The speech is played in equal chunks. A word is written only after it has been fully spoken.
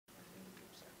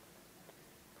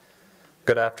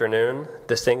Good afternoon,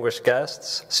 distinguished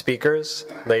guests, speakers,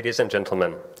 ladies and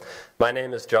gentlemen. My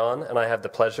name is John, and I have the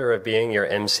pleasure of being your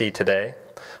MC today.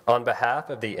 On behalf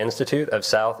of the Institute of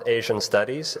South Asian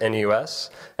Studies, NUS,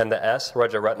 and the S.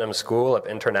 Rajaratnam School of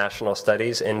International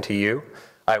Studies, NTU,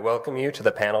 I welcome you to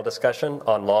the panel discussion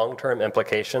on long-term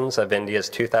implications of India's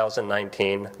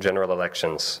 2019 general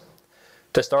elections.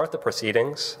 To start the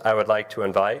proceedings, I would like to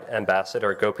invite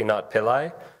Ambassador Gopinath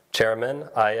Pillai, Chairman,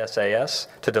 ISAS,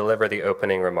 to deliver the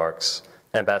opening remarks.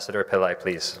 Ambassador Pillai,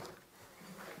 please.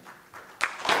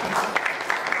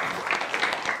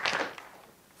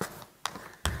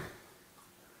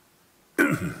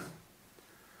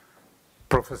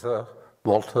 Professor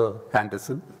Walter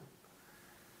Anderson,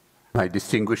 my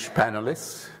distinguished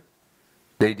panelists,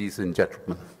 ladies and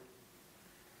gentlemen,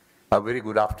 a very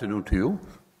good afternoon to you.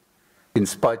 In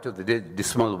spite of the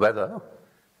dismal weather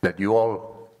that you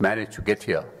all managed to get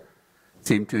here,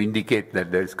 seem to indicate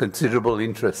that there is considerable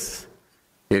interest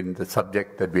in the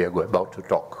subject that we are about to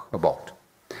talk about.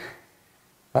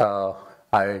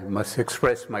 I must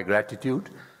express my gratitude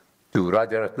to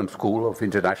Rajaratnam School of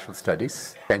International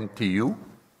Studies, NTU,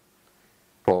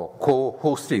 for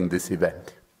co-hosting this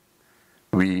event.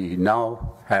 We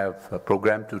now have a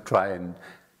program to try and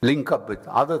link up with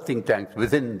other think tanks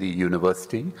within the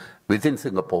university, within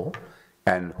Singapore,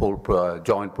 and hold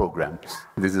joint programs.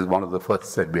 This is one of the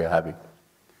firsts that we are having.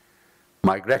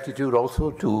 My gratitude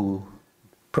also to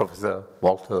Professor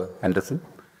Walter Anderson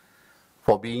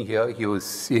for being here. He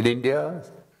was in India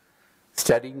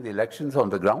studying the elections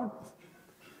on the ground,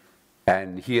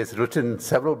 and he has written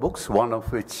several books, one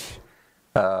of which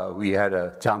we had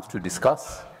a chance to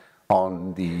discuss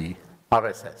on the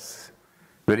RSS.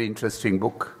 Very interesting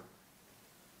book.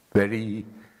 Very,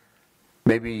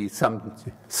 maybe some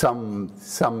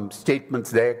statements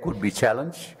there could be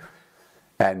challenged,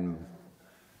 and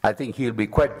I think he'll be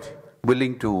quite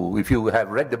willing to, if you have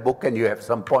read the book and you have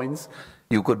some points,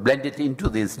 you could blend it into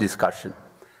this discussion.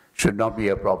 Should not be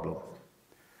a problem.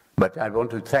 But I want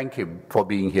to thank him for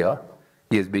being here.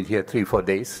 He has been here 3-4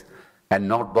 days and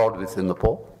not bored with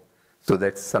Singapore. So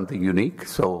that's something unique.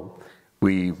 So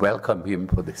we welcome him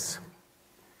for this.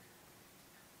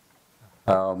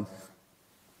 After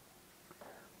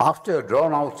a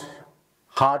drawn-out,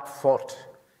 hard-fought,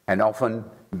 and often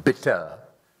bitter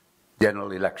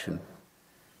general election,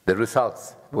 the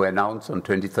results were announced on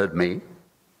 23rd May.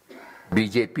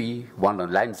 BJP won a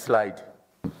landslide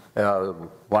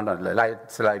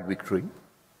victory.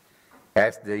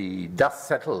 As the dust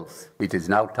settles, it is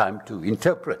now time to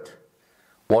interpret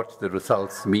what the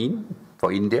results mean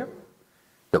for India,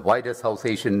 the wider South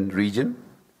Asian region,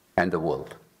 and the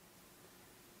world.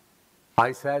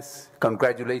 ISAS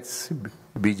congratulates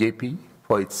BJP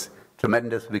for its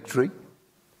tremendous victory.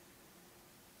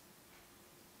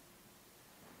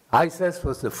 ISAS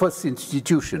was the first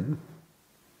institution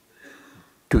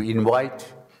to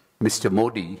invite Mr.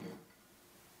 Modi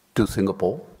to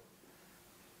Singapore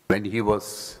when he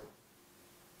was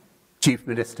Chief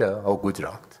Minister of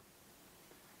Gujarat.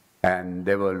 And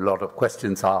there were a lot of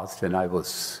questions asked, and I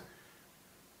was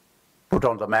put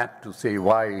on the map to say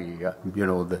why,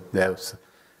 there's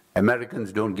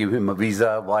Americans don't give him a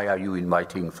visa, why are you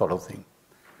inviting, sort of thing.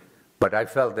 But I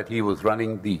felt that he was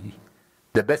running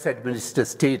the best administered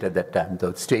state at that time,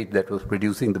 the state that was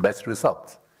producing the best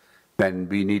results. And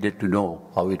we needed to know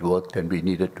how it worked, and we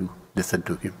needed to listen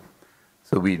to him.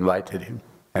 So we invited him.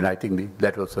 And I think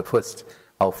that was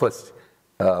our first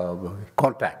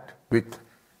contact with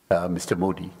Mr.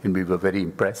 Modi. And we were very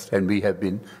impressed, and we have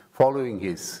been following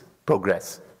his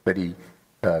progress very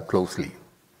closely.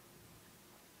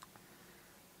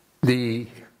 The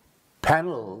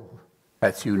panel,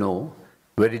 as you know,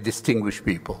 very distinguished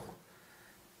people.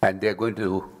 And they're going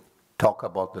to talk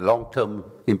about the long-term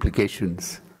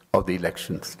implications of the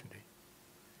elections today.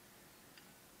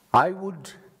 I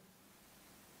would,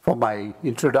 for my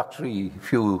introductory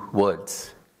few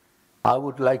words, I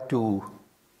would like to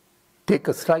take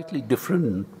a slightly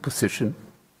different position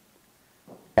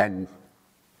and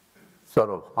sort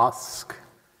of ask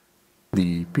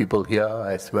the people here,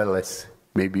 as well as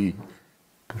maybe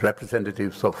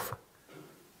representatives of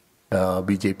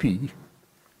BJP,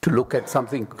 to look at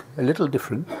something a little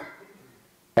different,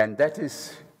 and that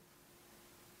is,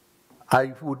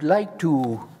 I would like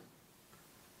to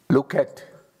look at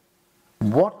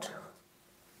what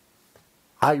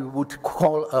I would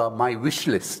call my wish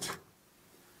list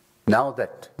now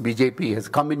that BJP has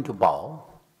come into power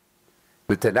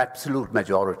with an absolute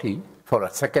majority for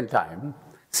a second time,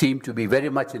 seem to be very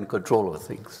much in control of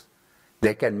things.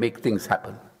 They can make things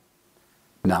happen.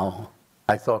 Now,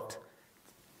 I thought,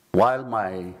 while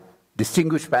my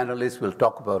distinguished panelists will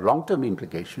talk about long-term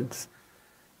implications.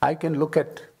 I can look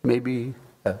at maybe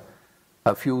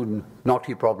a few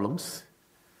knotty problems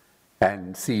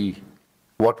and see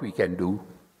what we can do,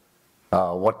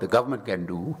 what the government can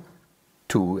do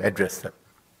to address them.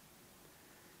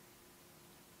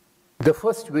 The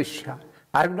first wish,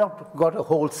 I've not got a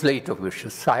whole slate of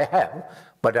wishes. I have,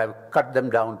 but I've cut them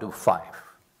down to 5.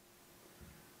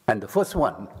 And the first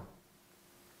one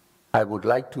I would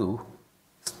like to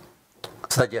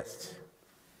suggest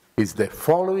is that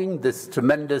following this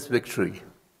tremendous victory,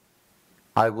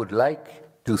 I would like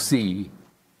to see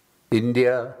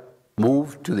India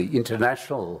move to the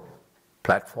international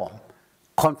platform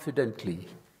confidently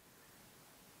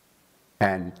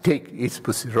and take its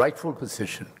rightful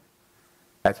position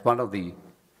as one of the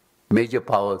major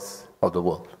powers of the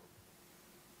world.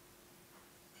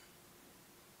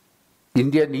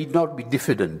 India need not be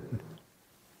diffident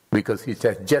because it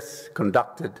has just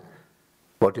conducted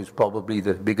what is probably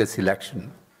the biggest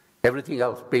election. Everything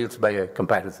else pales by a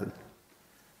comparison.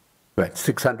 Right,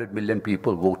 600 million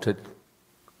people voted,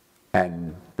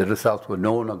 and the results were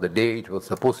known on the day it was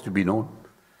supposed to be known.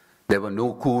 There were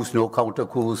no coups, no counter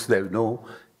coups, there were no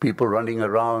people running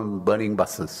around burning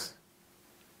buses.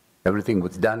 Everything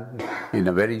was done in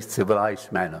a very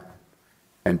civilized manner,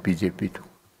 and BJP too.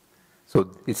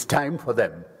 So it's time for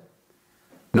them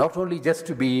not only just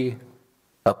to be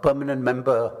a permanent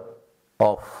member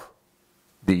of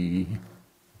the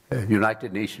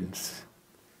United Nations,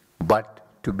 but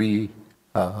to be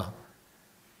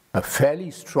a fairly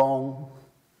strong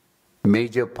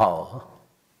major power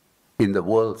in the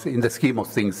world, in the scheme of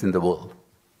things in the world.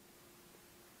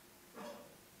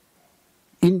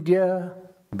 India,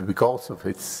 because of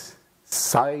its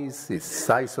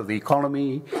size of the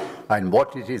economy, and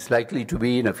what it is likely to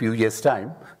be in a few years'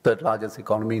 time, third largest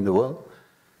economy in the world,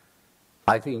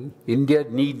 I think India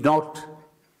need not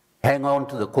hang on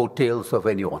to the coattails of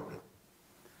anyone.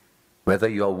 Whether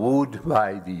you're wooed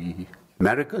by the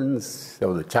Americans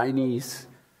or the Chinese,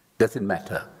 doesn't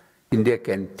matter. India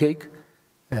can take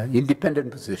an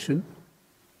independent position.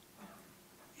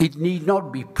 It need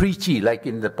not be preachy like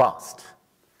in the past.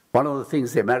 One of the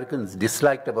things the Americans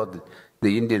disliked about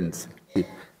the Indians,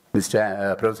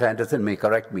 Professor Anderson may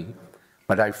correct me,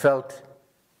 but I felt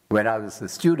when I was a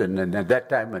student, and at that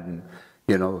time, when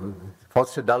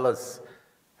Foster Dulles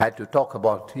had to talk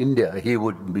about India, he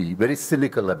would be very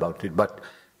cynical about it, but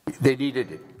they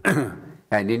needed it.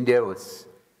 And India was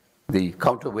the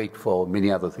counterweight for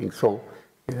many other things. So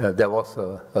there was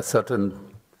a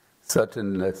certain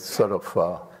sort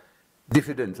of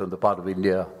diffidence on the part of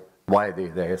India, why they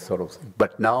there sort of thing.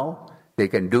 But now they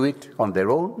can do it on their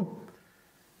own.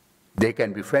 They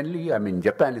can be friendly. I mean,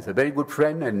 Japan is a very good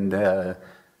friend, and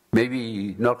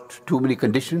maybe not too many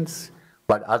conditions,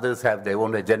 but others have their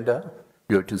own agenda.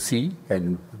 You have to see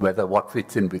and whether what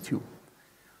fits in with you.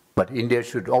 But India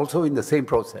should also, in the same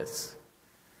process,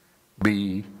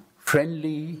 be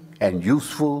friendly and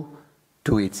useful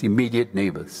to its immediate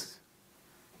neighbors,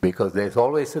 because there's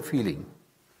always a feeling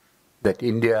that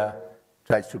India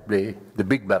tries to play the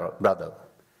big brother,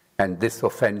 and this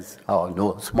offends our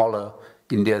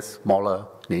India's smaller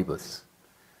neighbors.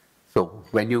 So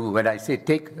when I say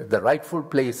take the rightful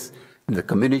place in the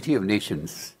community of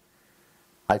nations,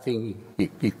 I think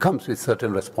it comes with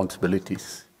certain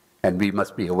responsibilities, and we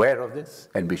must be aware of this,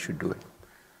 and we should do it.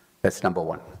 That's number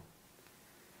one.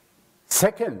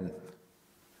 Second,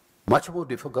 much more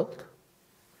difficult,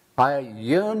 I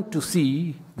yearn to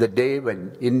see the day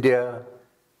when India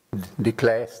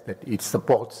declares that it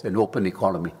supports an open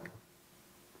economy.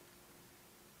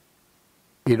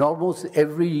 In almost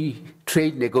every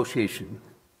trade negotiation,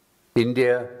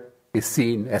 India is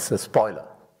seen as a spoiler.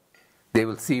 They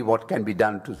will see what can be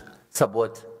done to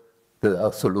subvert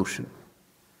the solution.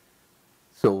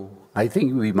 So I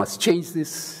think we must change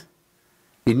this.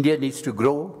 India needs to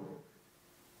grow.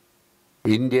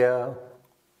 India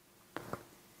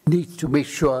needs to make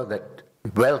sure that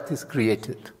wealth is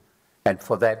created. And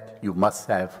for that, you must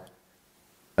have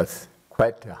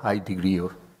quite a high degree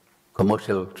of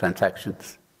commercial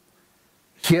transactions.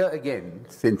 Here again,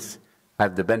 since I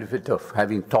have the benefit of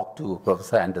having talked to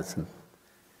Professor Anderson,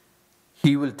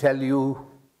 he will tell you,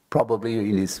 probably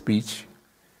in his speech,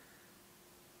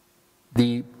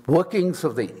 the workings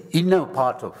of the inner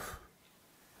part of,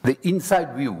 the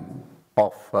inside view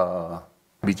of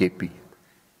BJP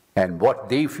and what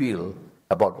they feel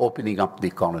about opening up the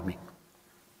economy.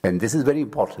 And this is very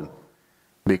important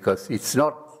because it's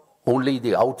not only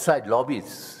the outside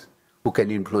lobbies who can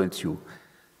influence you.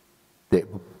 The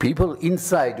people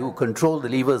inside who control the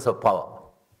levers of power,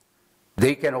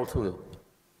 they can also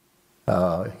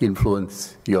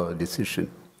influence your decision.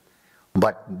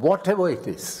 But whatever it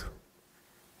is,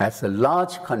 as a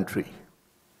large country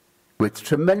with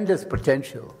tremendous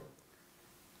potential,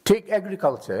 take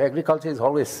agriculture. Agriculture is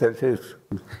always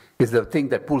the thing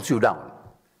that pulls you down.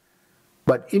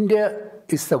 But India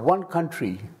is the one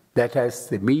country that has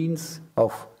the means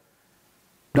of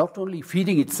not only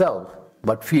feeding itself,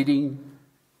 but feeding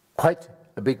quite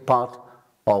a big part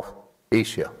of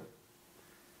Asia.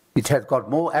 It has got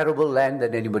more arable land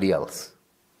than anybody else.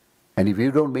 And if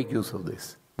you don't make use of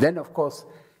this, then of course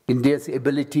India's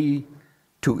ability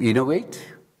to innovate,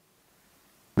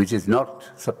 which is not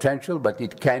substantial, but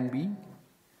it can be.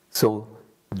 So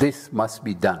this must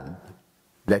be done.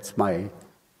 That's my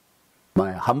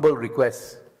humble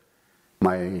request,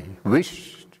 my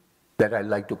wish that I'd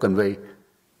like to convey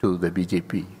to the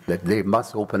BJP, that they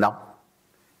must open up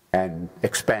and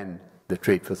expand the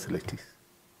trade facilities.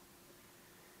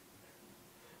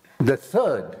 The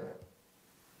third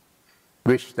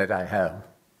wish that I have,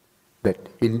 that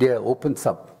India opens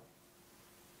up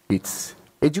its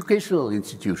educational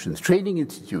institutions, training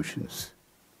institutions,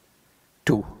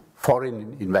 to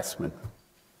foreign investment.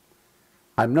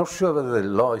 I'm not sure whether the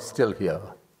law is still here,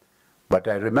 but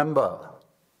I remember,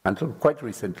 until quite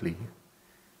recently,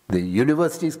 the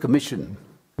Universities Commission,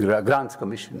 the Grants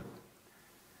Commission,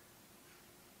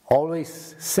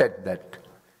 always said that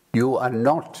you are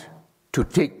not to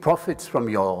take profits from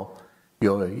your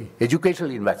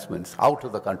educational investments out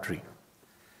of the country.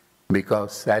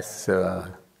 Because as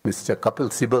Mr. Kapil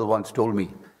Sibal once told me,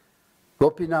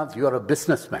 Gopinath, you are a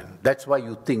businessman. That's why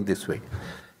you think this way.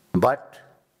 But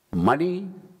money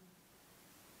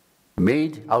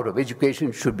made out of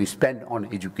education should be spent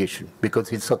on education,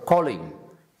 because it's a calling.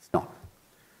 It's not.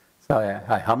 So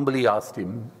I humbly asked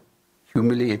him,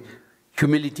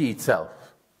 humility itself,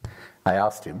 I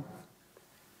asked him,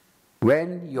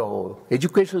 when your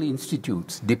educational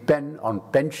institutes depend on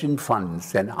pension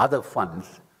funds and other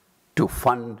funds to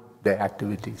fund their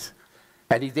activities,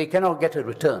 and if they cannot get a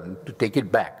return to take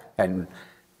it back and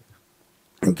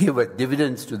give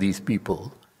dividends to these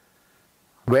people,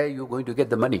 where are you going to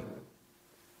get the money?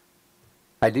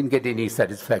 I didn't get any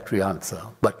satisfactory answer,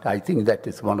 but I think that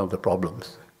is one of the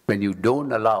problems. When you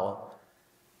don't allow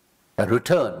a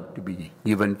return to be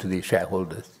given to the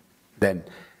shareholders, then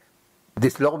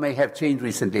this law may have changed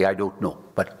recently, I don't know,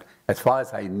 but as far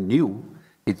as I knew,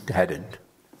 it hadn't.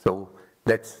 So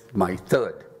that's my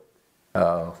third.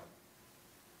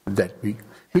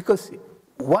 Because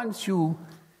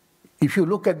if you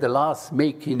look at the last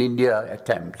Make in India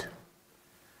attempt,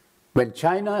 when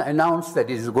China announced that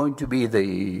it is going to be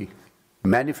the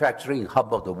manufacturing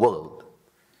hub of the world,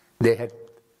 they had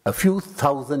a few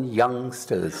thousand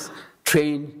youngsters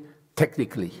trained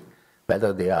technically,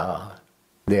 whether they are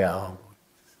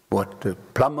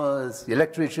plumbers,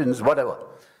 electricians, whatever.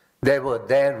 They were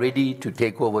there ready to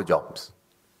take over jobs.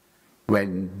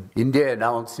 When India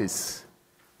announced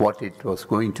what it was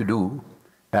going to do,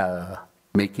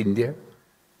 Make India,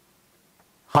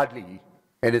 hardly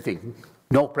anything,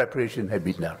 no preparation had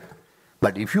been done.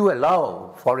 But if you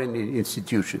allow foreign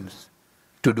institutions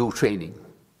to do training,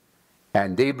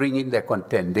 and they bring in their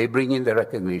content, they bring in their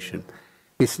recognition,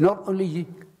 it's not only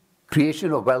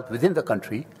creation of wealth within the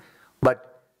country,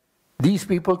 but these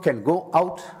people can go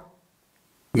out,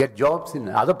 get jobs in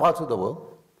other parts of the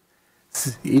world.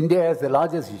 India has the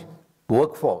largest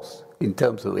workforce in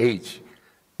terms of age,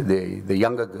 the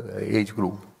younger age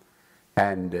group,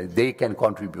 and they can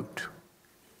contribute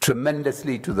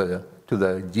tremendously to the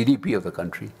GDP of the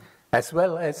country, as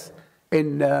well as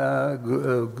in the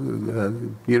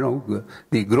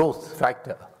growth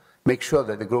factor. Make sure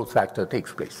that the growth factor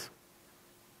takes place.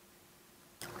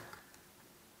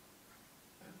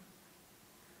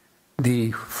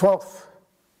 The fourth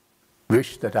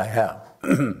wish that I have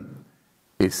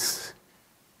is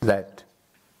that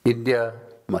India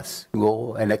must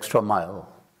go an extra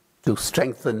mile to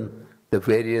strengthen the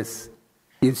various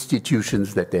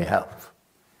institutions that they have.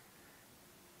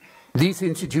 These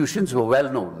institutions were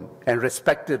well known and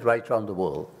respected right around the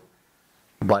world.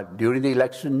 But during the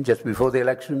election, just before the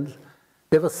elections,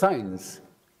 there were signs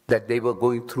that they were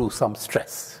going through some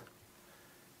stress.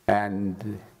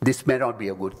 And this may not be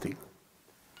a good thing.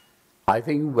 I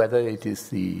think whether it is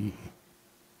the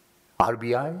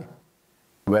RBI,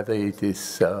 whether it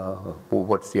is,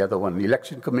 what's the other one, the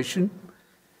Election Commission,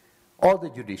 or the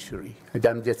judiciary, and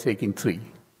I'm just taking three.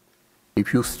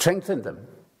 If you strengthen them,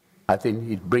 I think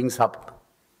it brings up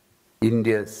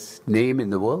India's name in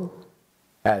the world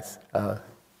as a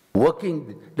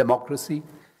working democracy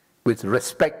with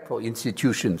respect for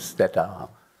institutions that are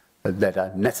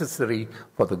necessary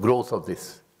for the growth of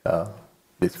this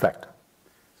factor.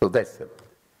 So that's it.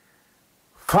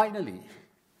 Finally,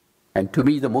 and to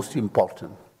me the most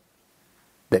important,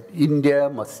 that India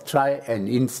must try and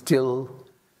instill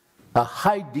a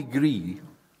high degree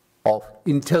of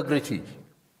integrity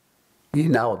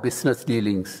in our business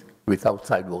dealings with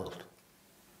outside world.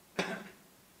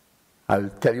 I'll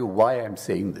tell you why I'm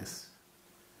saying this.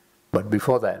 But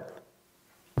before that,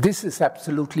 this is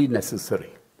absolutely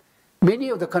necessary. Many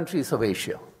of the countries of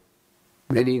Asia,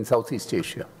 many in Southeast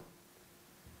Asia,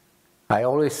 I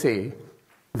always say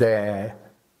their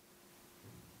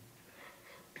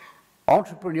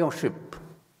entrepreneurship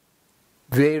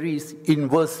varies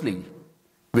inversely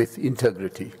with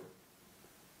integrity.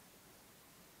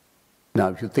 Now,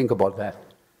 if you think about that,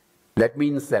 that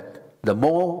means that the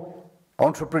more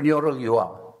entrepreneurial you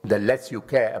are, the less you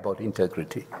care about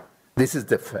integrity. This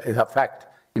is a fact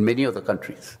in many of the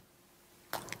countries.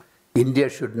 India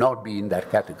should not be in that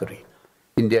category.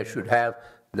 India should have,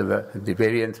 the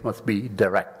variance must be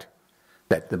direct.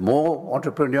 That the more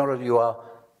entrepreneurial you are,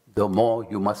 the more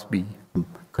you must be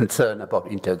concerned about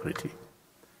integrity.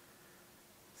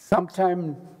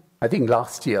 Sometime, I think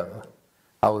last year,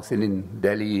 I was in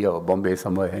Delhi or Bombay,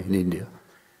 somewhere in India,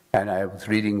 and I was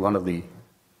reading one of the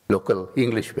local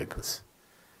English papers.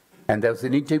 And there was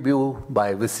an interview by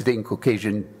a visiting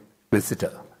Caucasian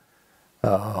visitor.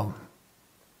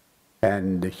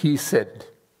 And he said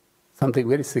something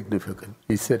very significant.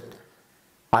 He said,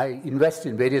 I invest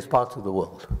in various parts of the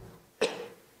world.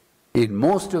 In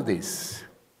most of this,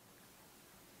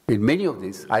 in many of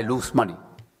these, I lose money.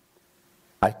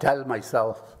 I tell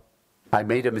myself, I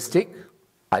made a mistake.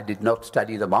 I did not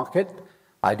study the market.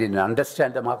 I didn't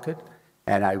understand the market.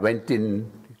 And I went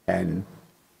in and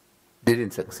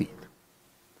didn't succeed.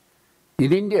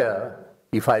 In India,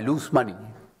 if I lose money,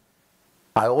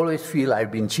 I always feel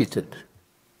I've been cheated.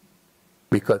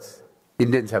 Because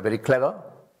Indians are very clever,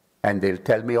 and they'll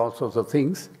tell me all sorts of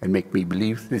things and make me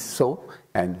believe this is so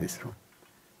and this is wrong.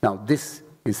 Now, this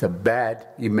is a bad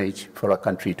image for a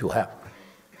country to have.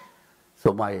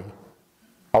 So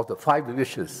out of 5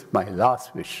 wishes, my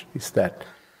last wish is that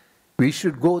we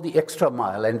should go the extra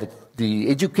mile, and the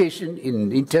education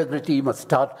in integrity must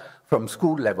start from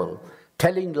school level.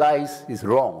 Telling lies is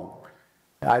wrong.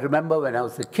 I remember when I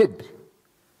was a kid,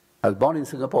 I was born in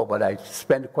Singapore, but I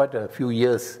spent quite a few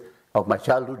years of my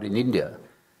childhood in India.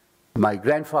 My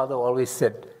grandfather always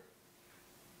said,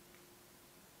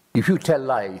 if you tell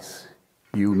lies,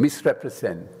 you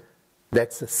misrepresent,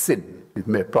 that's a sin. It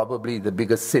may probably the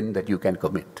biggest sin that you can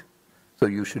commit. So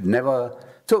you should never.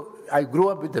 So I grew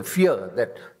up with the fear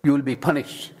that you will be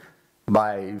punished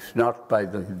by, if not by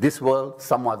this world,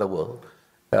 some other world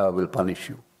will punish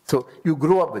you. So you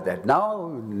grew up with that. Now,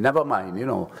 never mind,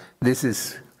 this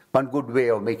is one good way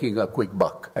of making a quick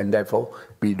buck, and therefore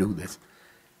we do this.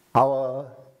 Our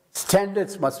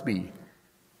standards must be,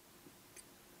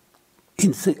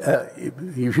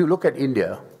 if you look at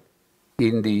India,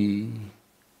 in the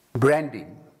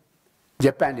branding,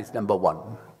 Japan is number 1.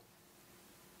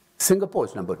 Singapore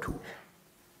is number 2.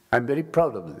 I'm very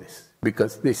proud of this,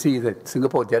 because they see that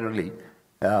Singapore generally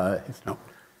is not.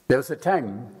 There was a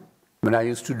time when I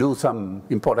used to do some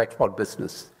import-export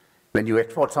business. When you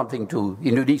export something to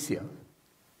Indonesia,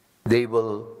 they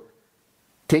will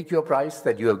take your price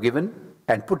that you have given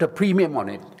and put a premium on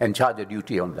it and charge a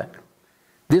duty on that.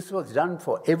 This was done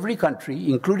for every country,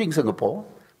 including Singapore,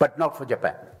 but not for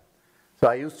Japan. So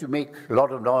I used to make a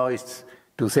lot of noise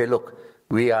to say, look,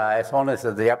 we are as honest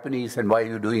as the Japanese, and why are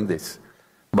you doing this?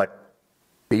 But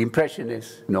the impression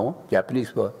is, no,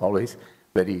 Japanese were always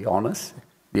very honest,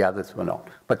 the others were not.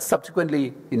 But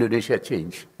subsequently, Indonesia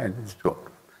changed, and it's true.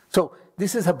 So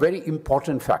this is a very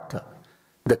important factor.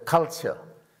 The culture,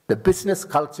 the business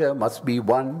culture must be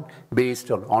one based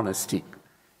on honesty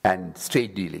and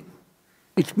straight dealing.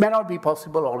 It may not be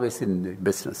possible always in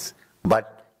business,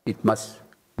 but it must,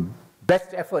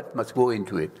 best effort must go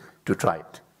into it to try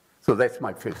it. So that's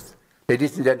my 5th.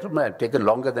 Ladies and gentlemen, I've taken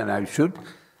longer than I should.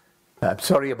 I'm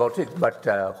sorry about it, but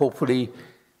hopefully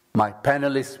my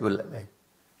panelists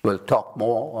will talk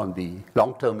more on the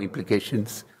long-term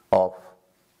implications of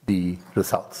the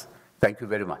results. Thank you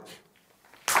very much.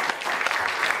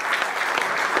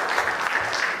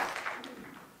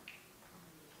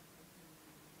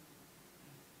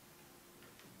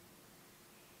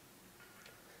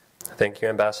 Thank you,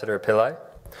 Ambassador Pillai.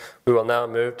 We will now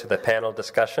move to the panel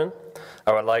discussion.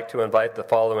 I would like to invite the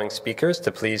following speakers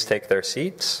to please take their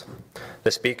seats.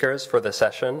 The speakers for the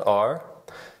session are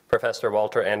Professor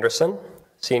Walter Anderson,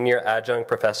 Senior Adjunct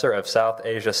Professor of South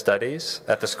Asia Studies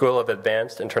at the School of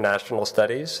Advanced International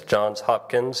Studies, Johns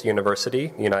Hopkins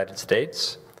University, United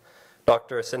States.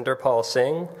 Dr. Sinderpal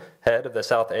Singh, Head of the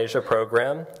South Asia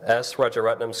Program, S.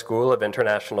 Rajaratnam School of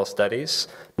International Studies,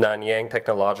 Nanyang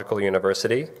Technological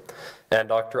University, and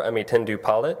Dr. Amitindu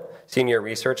Palit, Senior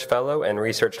Research Fellow and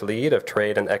Research Lead of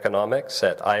Trade and Economics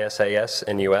at ISAS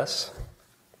in US.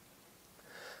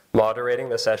 Moderating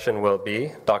the session will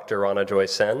be Dr. Rana Joy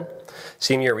Sen,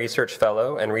 Senior Research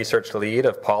Fellow and Research Lead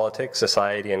of Politics,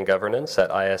 Society, and Governance at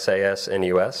ISAS in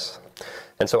US.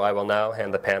 And so I will now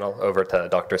hand the panel over to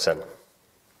Dr. Sen.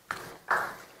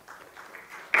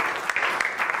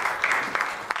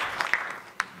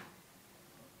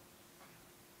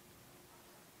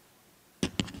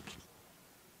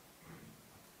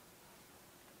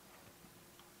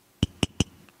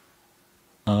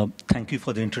 Thank you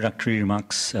for the introductory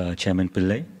remarks, Chairman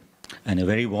Pillai, and a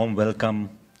very warm welcome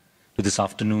to this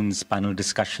afternoon's panel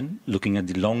discussion looking at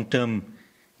the long-term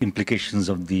implications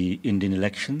of the Indian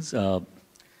elections. The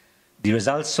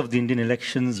results of the Indian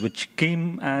elections, which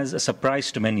came as a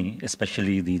surprise to many,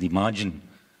 especially the margin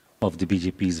of the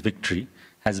BJP's victory,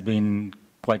 has been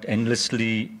quite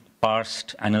endlessly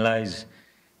parsed, analysed,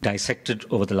 dissected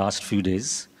over the last few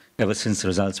days, ever since the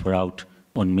results were out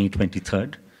on May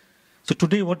 23rd. So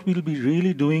today what we'll be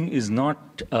really doing is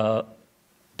not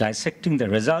dissecting the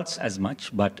results as much,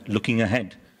 but looking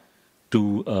ahead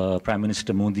to Prime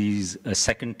Minister Modi's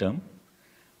second term.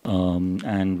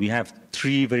 And we have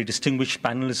three very distinguished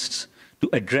panelists to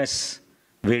address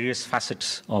various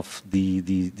facets of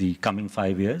the coming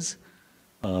 5 years.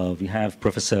 We have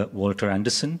Professor Walter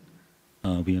Anderson,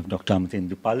 we have Dr.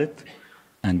 Amitindu Palit,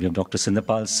 and we have Dr.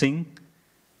 Sinderpal Singh.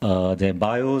 Their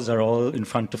bios are all in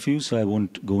front of you, so I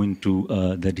won't go into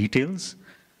the details.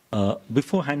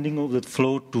 Before handing over the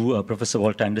floor to Professor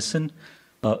Walter Anderson,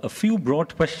 a few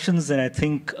broad questions that I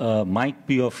think might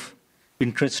be of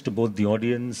interest to both the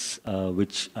audience,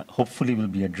 which hopefully will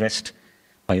be addressed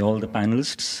by all the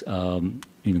panelists.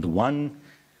 The one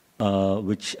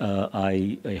which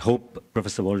I hope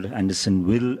Professor Walter Anderson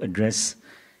will address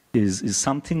is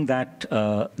something that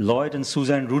Lloyd and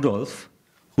Susan Rudolph,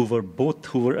 who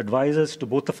were advisors to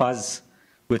both of us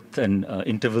with an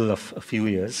interval of a few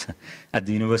years at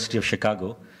the University of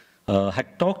Chicago,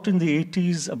 had talked in the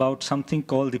 80s about something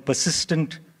called the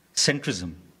persistent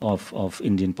centrism of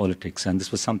Indian politics. And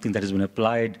this was something that has been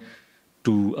applied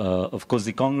to, of course,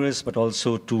 the Congress, but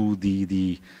also to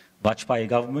the Vajpayee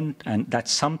government. And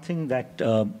that's something that,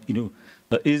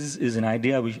 is an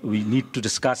idea we need to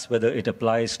discuss whether it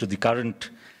applies to the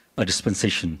current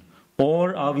dispensation.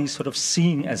 Or are we sort of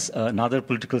seeing, as another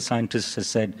political scientist has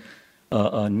said,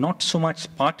 not so much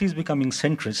parties becoming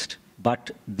centrist, but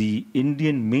the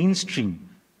Indian mainstream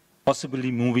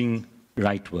possibly moving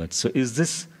rightwards? So is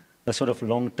this a sort of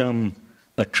long-term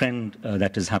trend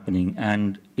that is happening?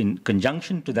 And in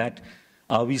conjunction to that,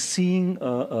 are we seeing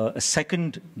a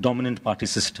second dominant party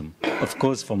system? Of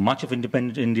course, for much of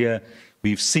independent India,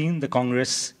 we've seen the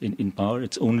Congress in power.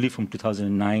 It's only from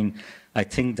 2009, I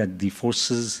think, that the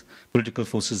political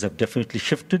forces have definitely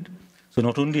shifted. So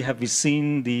not only have we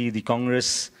seen the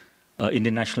Congress,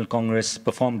 Indian National Congress,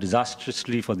 perform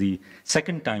disastrously for the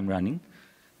second time running,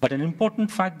 but an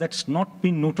important fact that's not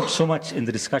been noted so much in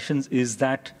the discussions is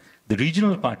that the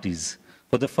regional parties,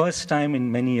 for the first time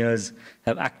in many years,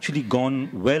 have actually gone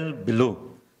well below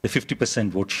the 50%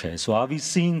 vote share. So are we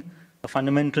seeing a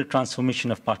fundamental transformation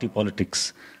of party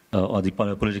politics or the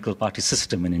political party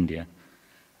system in India?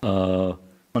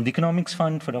 On the economics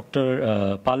front, for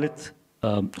Dr. Palit,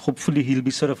 hopefully he'll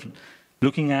be sort of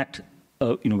looking at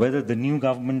whether the new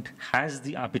government has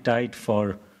the appetite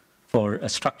for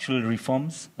structural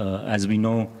reforms. As we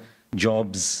know,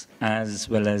 jobs as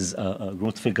well as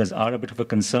growth figures are a bit of a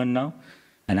concern now.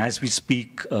 And as we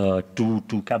speak,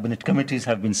 two cabinet committees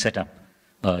have been set up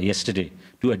yesterday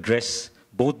to address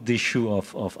both the issue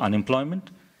of unemployment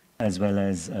as well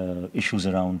as issues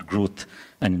around growth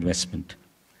and investment.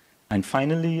 And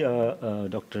finally,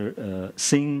 Dr.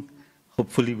 Singh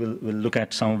hopefully will look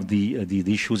at some of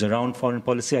the issues around foreign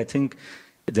policy. I think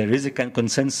there is a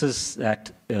consensus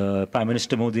that Prime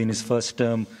Minister Modi in his first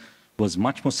term was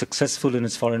much more successful in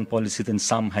his foreign policy than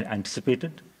some had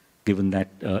anticipated, given that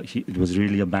it was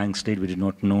really a blank state. We did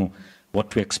not know what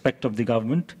to expect of the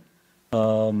government.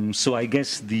 So I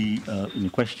guess the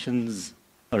questions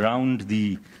around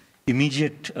the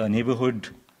immediate neighborhood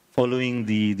following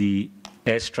the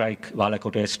airstrike,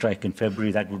 Balakot airstrike in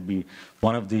February, that would be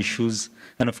one of the issues.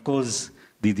 And of course,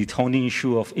 the thorny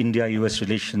issue of India-US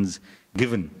relations,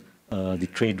 given the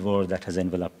trade war that has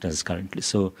enveloped us currently.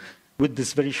 So with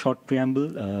this very short preamble,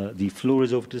 the floor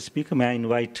is over to the speaker. May I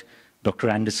invite Dr.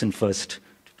 Anderson first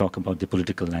to talk about the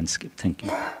political landscape. Thank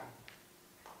you.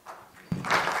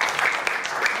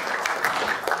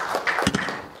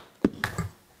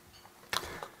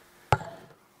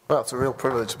 Well, it's a real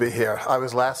privilege to be here. I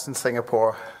was last in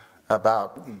Singapore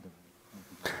about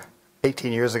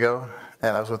 18 years ago,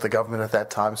 and I was with the government at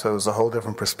that time, so it was a whole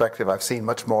different perspective. I've seen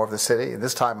much more of the city.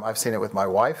 This time I've seen it with my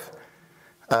wife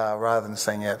rather than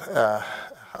seeing it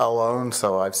alone,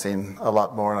 so I've seen a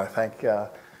lot more, and I thank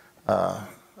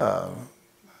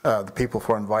the people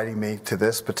for inviting me to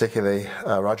this, particularly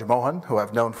Roger Mohan, who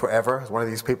I've known forever. He's one of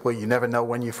these people you never know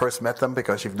when you first met them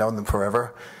because you've known them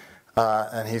forever.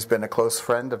 And he's been a close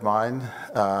friend of mine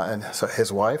and so his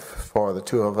wife for the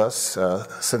two of us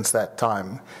since that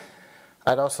time.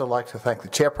 I'd also like to thank the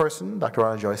chairperson, Dr.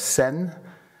 Ranajoy Sen,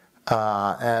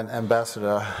 and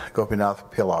Ambassador Gopinath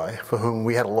Pillai, for whom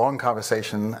we had a long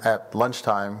conversation at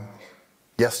lunchtime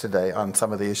yesterday on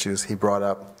some of the issues he brought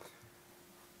up.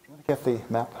 Do you want to get the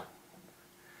map?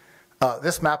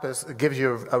 This map gives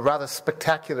you a rather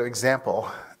spectacular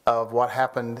example of what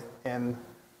happened in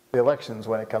the elections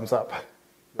when it comes up.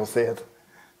 You'll see it.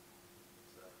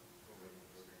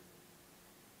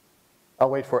 I'll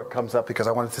wait for it comes up because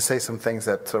I wanted to say some things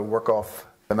that sort of work off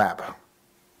the map.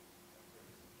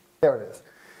 There it is.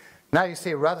 Now you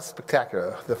see rather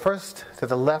spectacular. The first to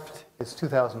the left is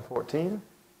 2014,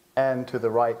 and to the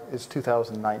right is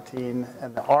 2019,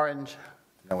 and the orange,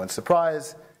 no one's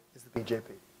surprise, is the BJP.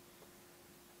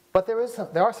 But there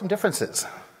are some differences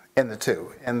in the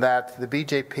two, in that the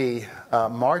BJP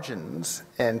margins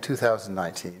in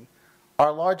 2019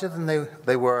 are larger than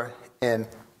they were in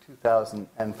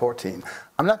 2014.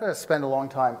 I'm not going to spend a long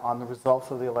time on the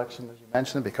results of the election, as you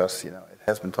mentioned, because it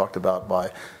has been talked about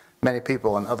by many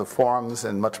people in other forums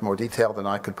in much more detail than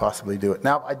I could possibly do it.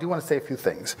 Now, I do want to say a few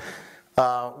things.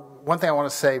 One thing I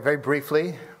want to say very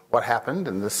briefly, what happened,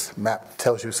 and this map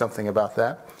tells you something about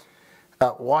that.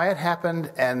 Why it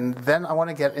happened, and then I want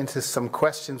to get into some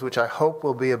questions which I hope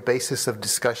will be a basis of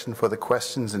discussion for the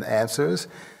questions and answers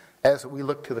as we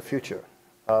look to the future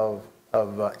of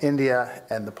India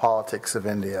and the politics of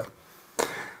India.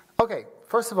 Okay,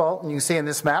 first of all, you see in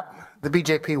this map, the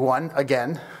BJP won,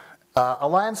 again, a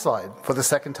landslide. For the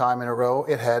second time in a row,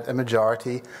 it had a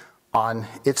majority on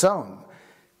its own.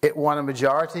 It won a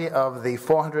majority of the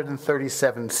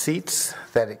 437 seats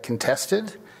that it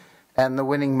contested, and the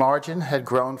winning margin had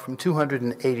grown from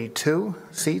 282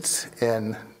 seats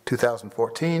in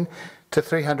 2014 to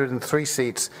 303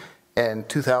 seats in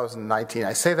 2019.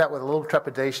 I say that with a little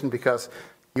trepidation because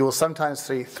you will sometimes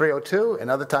see 302 and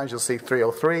other times you'll see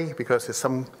 303 because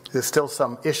there's still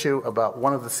some issue about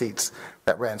one of the seats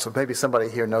that ran. So maybe somebody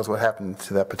here knows what happened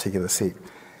to that particular seat.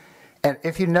 And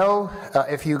if you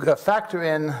factor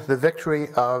in the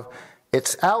victory of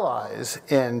its allies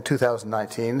in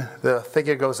 2019, the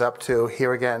figure goes up to,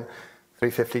 here again,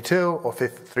 352 or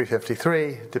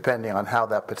 353, depending on how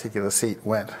that particular seat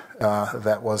went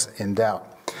that was in doubt.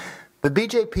 The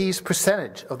BJP's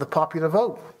percentage of the popular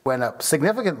vote went up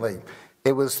significantly.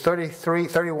 It was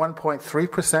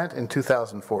 31.3% in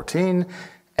 2014,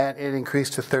 and it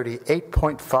increased to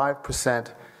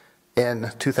 38.5%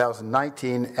 in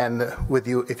 2019, and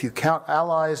if you count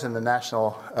allies in the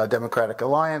National Democratic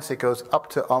Alliance, it goes up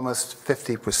to almost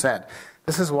 50%.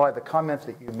 This is why the comment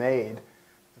that you made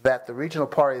that the regional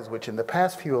parties, which in the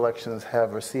past few elections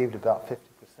have received about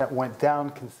 50%, went down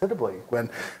considerably when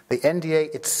the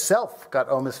NDA itself got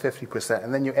almost 50%,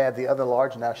 and then you add the other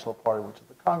large national party, which is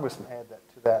the Congress, and add that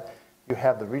to that, you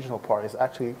have the regional parties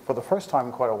actually, for the first time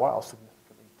in quite a while,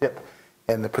 significantly dip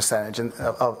in the percentage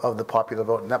of the popular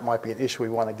vote, and that might be an issue we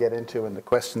want to get into in the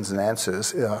questions and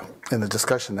answers in the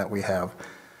discussion that we have.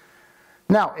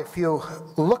 Now, if you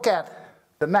look at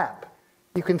the map,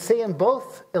 you can see in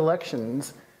both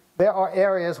elections there are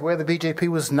areas where the BJP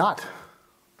was not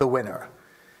the winner.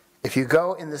 If you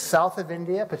go in the south of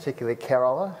India, particularly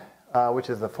Kerala, which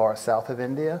is the far south of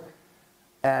India,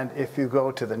 and if you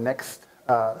go to the next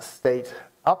state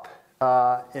up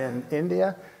in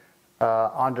India,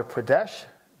 Andhra Pradesh,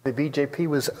 the BJP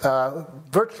was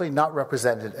virtually not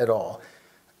represented at all.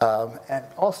 And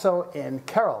also in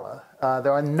Kerala,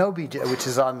 there are no BJP, which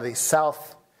is on the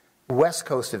southwest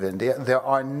coast of India, there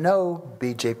are no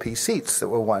BJP seats that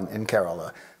were won in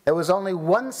Kerala. There was only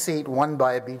one seat won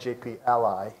by a BJP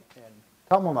ally in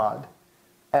Tamil Nadu,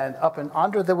 and up in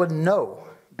Andhra there were no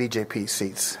BJP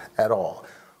seats at all.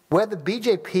 Where the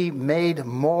BJP made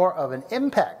more of an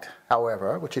impact,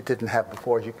 however, which it didn't have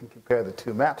before, as you can compare the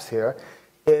two maps here,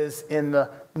 is in the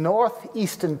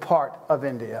northeastern part of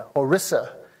India,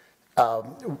 Orissa,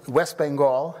 West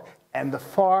Bengal, and the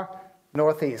far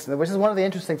northeast. Which is one of the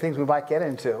interesting things we might get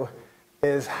into,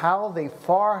 is how the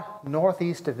far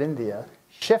northeast of India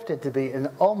shifted to be an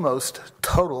almost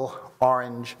total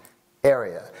orange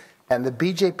area. And the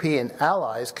BJP and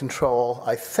allies control,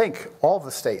 I think, all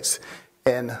the states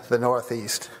in the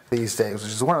Northeast these days,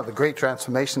 which is one of the great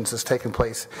transformations that's taken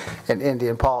place in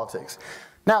Indian politics.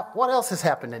 Now, what else has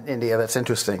happened in India that's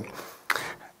interesting?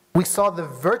 We saw the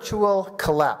virtual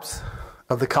collapse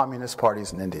of the communist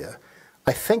parties in India.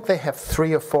 I think they have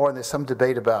 3 or 4, and there's some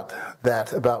debate about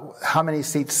that, about how many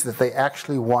seats that they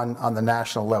actually won on the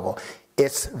national level.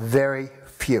 It's very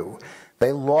few.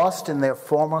 They lost in their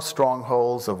former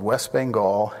strongholds of West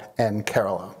Bengal and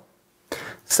Kerala.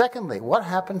 Secondly, what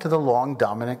happened to the long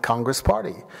dominant Congress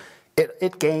Party?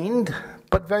 It gained,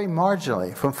 but very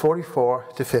marginally, from 44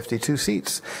 to 52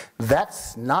 seats.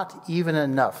 That's not even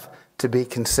enough to be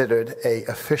considered an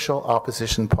official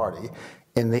opposition party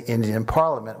in the Indian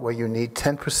parliament, where you need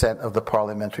 10% of the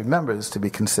parliamentary members to be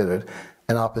considered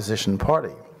an opposition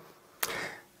party.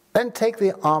 Then take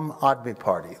the Aam Aadmi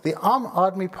Party. The Aam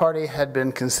Aadmi Party had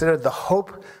been considered the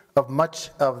hope of much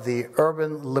of the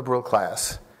urban liberal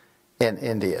class in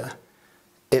India.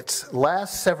 Its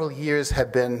last several years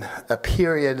have been a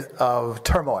period of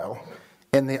turmoil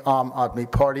in the Aam Aadmi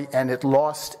Party, and it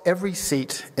lost every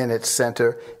seat in its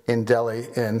center in Delhi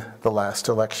in the last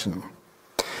election.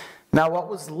 Now, what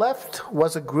was left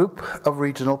was a group of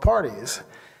regional parties,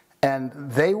 and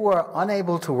they were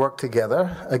unable to work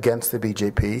together against the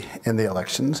BJP in the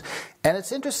elections. And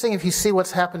it's interesting if you see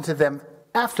what's happened to them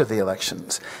after the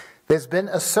elections. There's been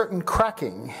a certain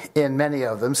cracking in many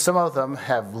of them. Some of them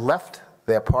have left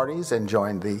their parties and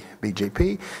joined the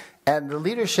BJP, and the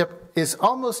leadership is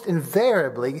almost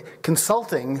invariably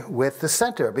consulting with the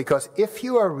center, because if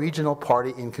you are a regional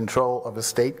party in control of a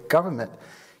state government,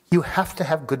 you have to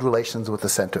have good relations with the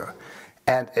center.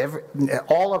 And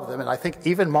all of them, and I think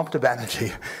even Mamata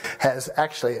Banerjee has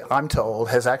actually, I'm told,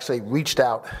 has actually reached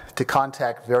out to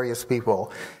contact various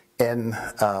people in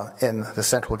the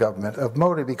central government of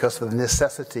Modi because of the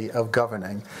necessity of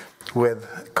governing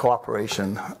with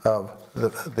cooperation of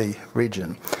the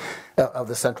region, of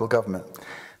the central government.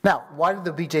 Now, why did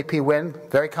the BJP win?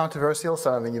 Very controversial.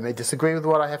 So, you may disagree with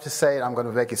what I have to say, and I'm going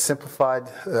to make it simplified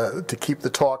to keep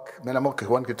the talk minimal, because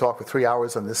one could talk for 3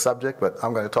 hours on this subject, but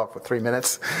I'm going to talk for 3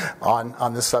 minutes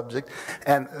on this subject.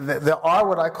 And there are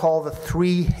what I call the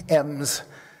 3 M's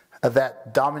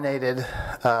that dominated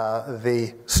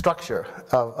the structure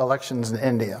of elections in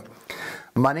India.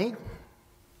 Money,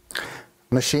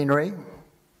 machinery,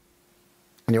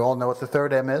 and you all know what the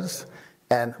 3rd M is,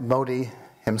 and Modi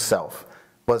himself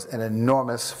was an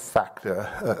enormous factor,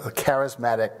 a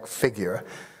charismatic figure.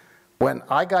 When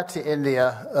I got to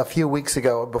India a few weeks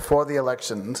ago before the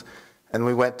elections, and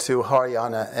we went to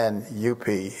Haryana and UP,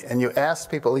 and you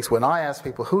asked people, at least when I asked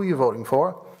people, who are you voting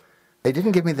for? They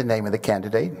didn't give me the name of the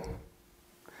candidate.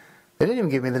 They didn't even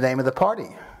give me the name of the party.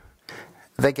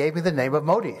 They gave me the name of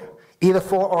Modi, either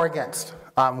for or against.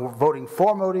 I'm voting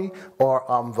for Modi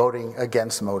or I'm voting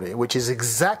against Modi, which is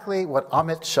exactly what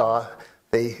Amit Shah,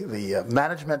 the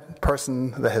management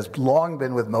person that has long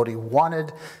been with Modi,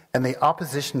 wanted, and the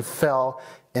opposition fell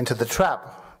into the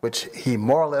trap, which he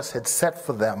more or less had set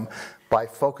for them by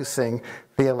focusing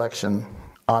the election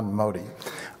on Modi.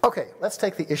 Okay, let's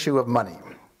take the issue of money.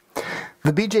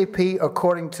 The BJP,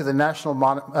 according to the National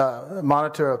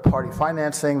Monitor of Party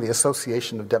Financing, the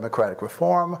Association of Democratic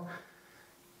Reform,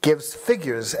 gives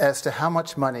figures as to how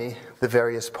much money the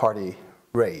various parties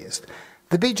raised.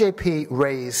 The BJP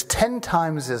raised 10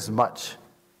 times as much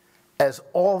as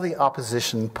all the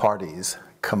opposition parties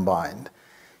combined.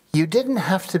 You didn't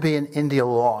have to be in India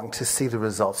long to see the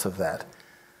results of that.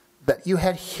 That you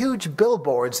had huge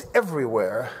billboards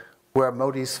everywhere where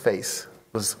Modi's face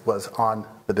was on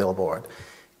the billboard.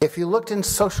 If you looked in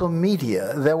social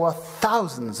media, there were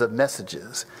thousands of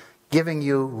messages giving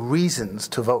you reasons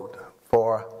to vote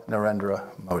for Narendra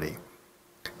Modi.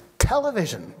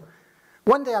 Television.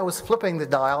 One day I was flipping the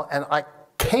dial and I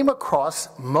came across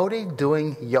Modi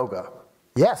doing yoga.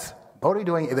 Yes, Modi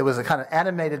doing, there was a kind of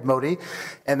animated Modi,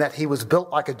 and that he was built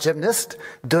like a gymnast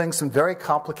doing some very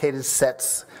complicated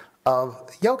sets of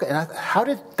yoga. And how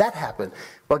did that happen?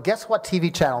 Well, guess what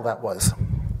TV channel that was?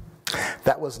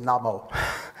 That was Namo.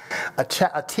 A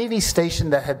TV station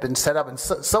that had been set up, and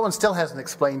someone still hasn't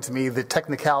explained to me the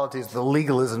technicalities, the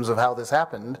legalisms of how this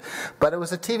happened, but it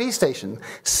was a TV station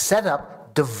set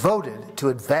up, devoted to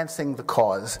advancing the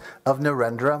cause of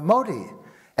Narendra Modi.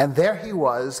 And there he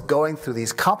was, going through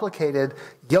these complicated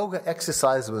yoga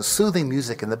exercises with soothing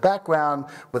music in the background,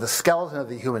 with a skeleton of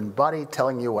the human body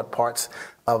telling you what parts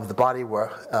of the body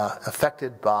were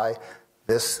affected by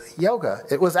this yoga.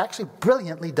 It was actually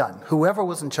brilliantly done. Whoever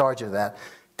was in charge of that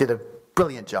did a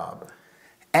brilliant job.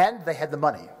 And they had the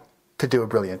money to do a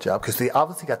brilliant job, because they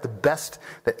obviously got the best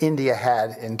that India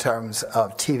had in terms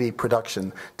of TV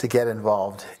production to get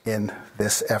involved in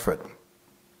this effort.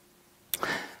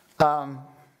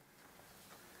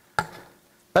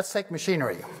 Let's take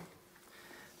machinery.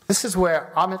 This is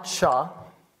where Amit Shah,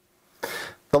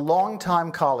 the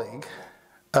longtime colleague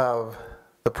of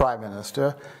the Prime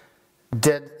Minister,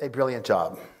 did a brilliant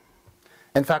job.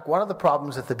 In fact, one of the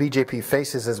problems that the BJP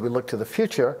faces as we look to the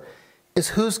future is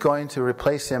who's going to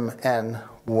replace him and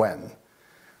when.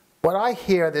 What I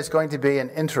hear, there's going to be an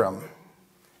interim,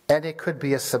 and it could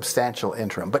be a substantial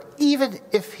interim. But even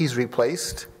if he's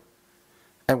replaced,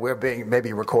 and we're being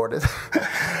maybe recorded,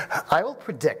 I will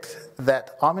predict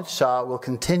that Amit Shah will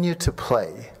continue to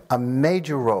play a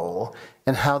major role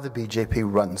in how the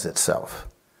BJP runs itself.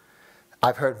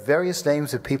 I've heard various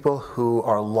names of people who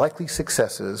are likely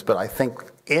successors, but I think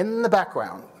in the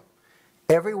background,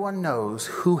 everyone knows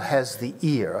who has the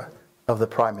ear of the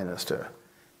Prime Minister,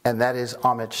 and that is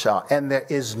Amit Shah. And there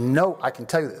is no, I can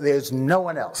tell you, there's no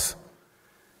one else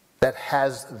that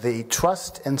has the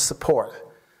trust and support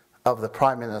of the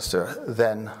Prime Minister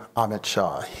than Amit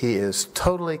Shah. He is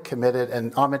totally committed,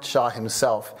 and Amit Shah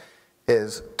himself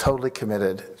is totally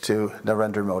committed to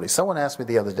Narendra Modi. Someone asked me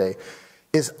the other day,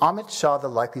 is Amit Shah the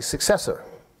likely successor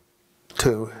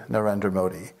to Narendra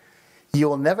Modi? You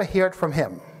will never hear it from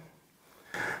him.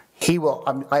 He will,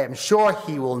 I am sure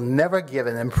he will never give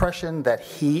an impression that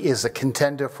he is a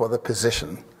contender for the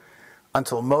position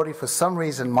until Modi for some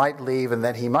reason might leave, and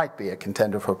then he might be a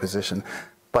contender for a position,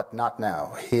 but not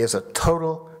now. He is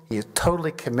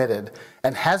totally committed,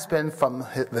 and has been from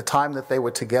the time that they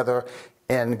were together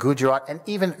in Gujarat, and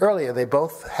even earlier. They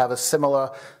both have a similar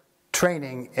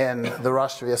training in the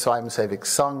Rashtriya Swayamsevak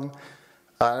Sangh.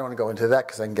 I don't want to go into that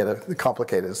because I can get a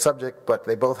complicated subject, but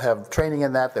they both have training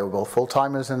in that. They were both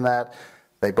full-timers in that.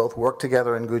 They both worked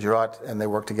together in Gujarat, and they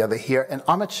work together here. And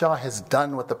Amit Shah has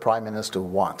done what the Prime Minister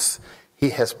wants.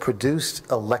 He has produced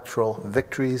electoral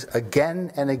victories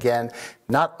again and again,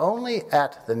 not only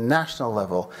at the national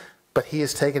level, but he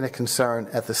has taken a concern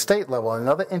at the state level.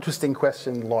 Another interesting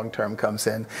question long-term comes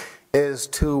in is,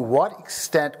 to what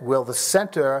extent will the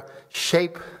center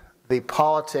shape the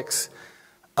politics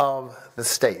of the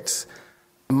states?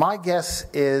 My guess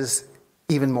is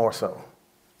even more so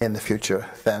in the future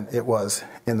than it was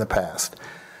in the past.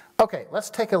 Okay, let's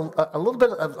take a little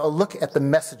bit of a look at the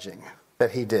messaging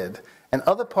that he did, and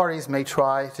other parties may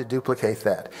try to duplicate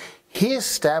that. He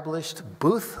established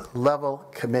booth-level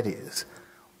committees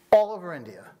all over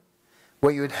India,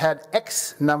 where you had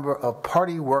X number of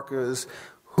party workers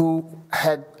who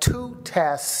had two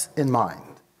tasks in mind.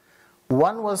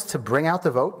 One was to bring out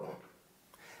the vote,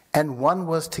 and one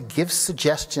was to give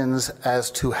suggestions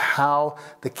as to how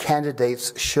the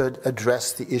candidates should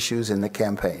address the issues in the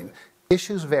campaign.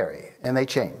 Issues vary, and they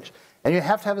change. And you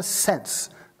have to have a sense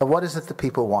of what is it the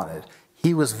people wanted.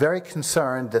 He was very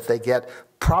concerned that they get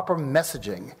proper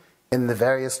messaging in the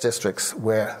various districts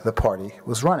where the party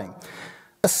was running.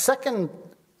 A second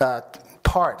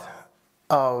part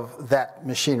of that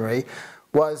machinery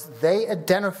was they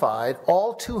identified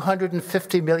all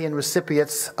 250 million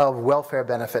recipients of welfare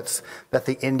benefits that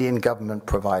the Indian government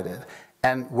provided,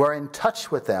 and were in touch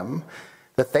with them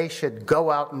that they should go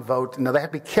out and vote. Now, they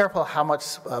had to be careful how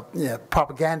much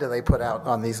propaganda they put out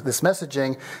on this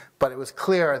messaging, but it was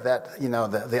clear that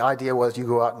the idea was you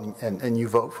go out and you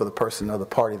vote for the person or the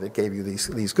party that gave you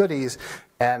these goodies,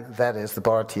 and that is the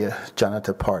Bharatiya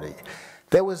Janata Party.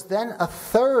 There was then a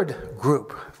third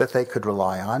group that they could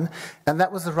rely on, and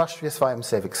that was the Rashtriya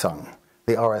Swayamsevak Sangh,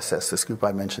 the RSS, this group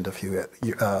I mentioned a few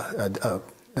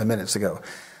minutes ago.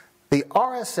 The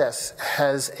RSS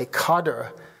has a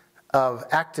cadre of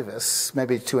activists,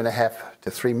 maybe 2.5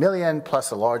 to 3 million,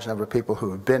 plus a large number of people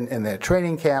who have been in their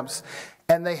training camps,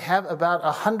 and they have about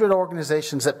 100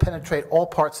 organizations that penetrate all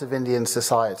parts of Indian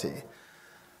society.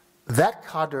 That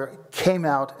cadre came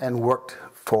out and worked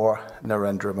for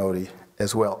Narendra Modi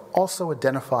as well, also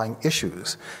identifying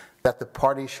issues that the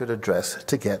party should address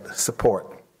to get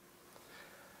support.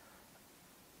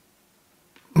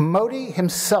 Modi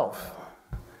himself,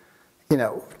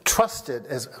 trusted,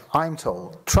 as I'm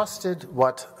told, trusted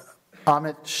what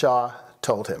Amit Shah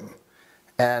told him.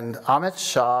 And Amit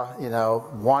Shah,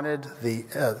 wanted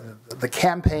the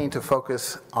campaign to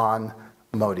focus on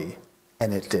Modi,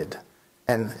 and it did,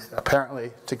 and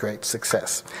apparently to great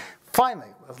success. Finally,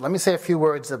 let me say a few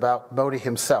words about Modi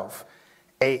himself,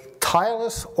 a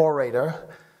tireless orator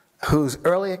whose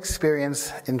early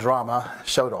experience in drama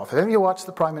showed off. If any of you watch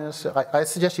the Prime Minister, I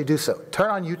suggest you do so. Turn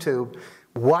on YouTube,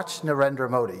 watch Narendra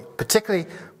Modi, particularly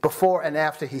before and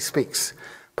after he speaks.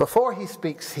 Before he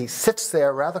speaks, he sits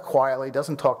there rather quietly,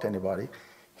 doesn't talk to anybody.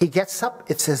 He gets up,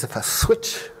 it's as if a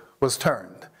switch was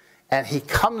turned, and he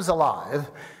comes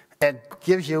alive, and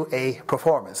gives you a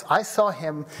performance. I saw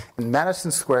him in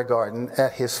Madison Square Garden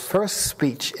at his first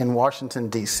speech in Washington,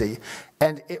 D.C.,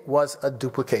 and it was a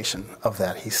duplication of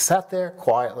that. He sat there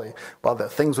quietly while the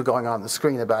things were going on the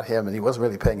screen about him, and he wasn't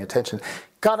really paying attention.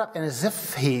 Got up, and as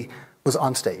if he was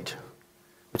on stage,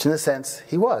 which in a sense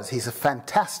he was. He's a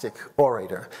fantastic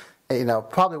orator. You know,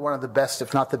 probably one of the best,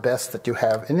 if not the best, that you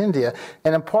have in India.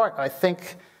 And in part, I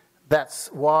think that's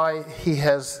why he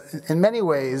has, in many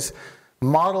ways,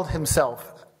 modeled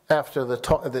himself after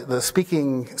the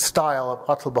speaking style of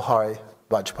Atal Bihari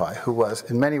Vajpayee, who was,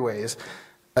 in many ways,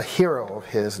 a hero of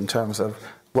his in terms of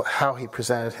how he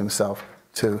presented himself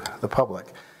to the public.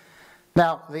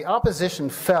 Now, the opposition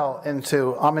fell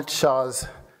into Amit Shah's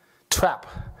trap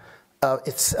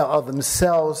of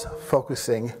themselves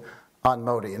focusing on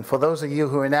Modi. And for those of you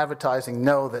who are in advertising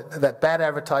know that bad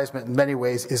advertisement in many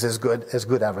ways is as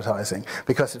good advertising,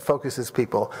 because it focuses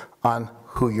people on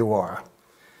who you are.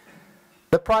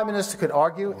 The Prime Minister could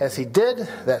argue, as he did,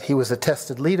 that he was a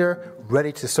tested leader,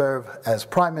 ready to serve as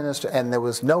Prime Minister, and there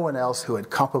was no one else who had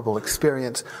comparable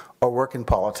experience or work in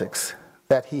politics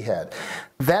that he had.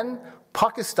 Then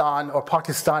Pakistan, or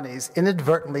Pakistanis,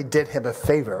 inadvertently did him a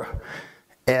favor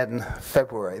in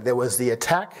February. There was the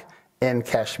attack in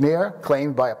Kashmir,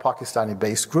 claimed by a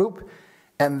Pakistani-based group,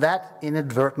 and that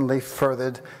inadvertently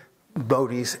furthered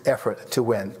Modi's effort to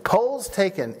win. Polls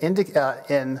taken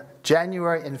in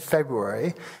January and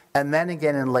February, and then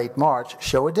again in late March,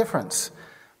 show a difference.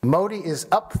 Modi is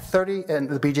up 30, and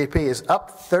the BJP is up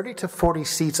 30 to 40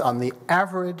 seats on the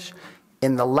average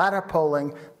in the latter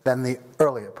polling than the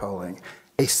earlier polling.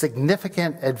 A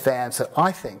significant advance that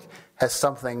I think has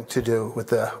something to do with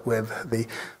the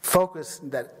focus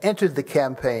that entered the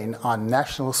campaign on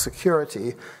national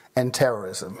security and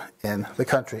terrorism in the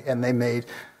country, and they made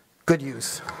good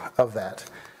use of that.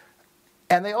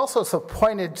 And they also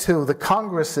pointed to the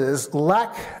Congress's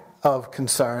lack of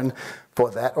concern for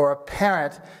that, or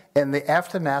apparent in the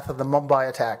aftermath of the Mumbai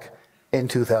attack in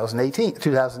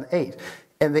 2008.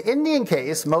 In the Indian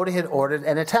case, Modi had ordered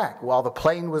an attack. While the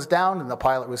plane was down and the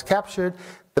pilot was captured,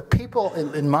 the people,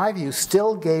 in my view,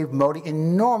 still gave Modi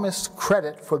enormous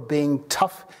credit for being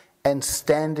tough and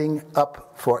standing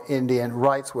up for Indian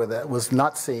rights, where that was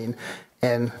not seen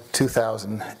in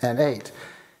 2008.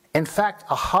 In fact,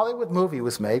 a Hollywood movie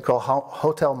was made called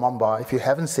Hotel Mumbai. If you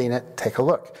haven't seen it, take a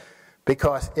look,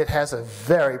 because it has a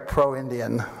very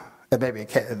pro-Indian, and maybe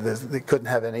it couldn't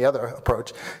have any other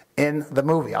approach, in the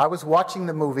movie. I was watching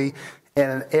the movie in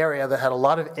an area that had a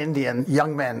lot of Indian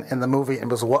young men in the movie, and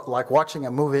it was like watching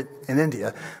a movie in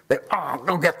India.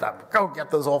 Go get them, go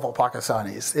get those awful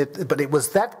Pakistanis. But it was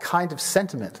that kind of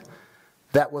sentiment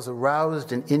that was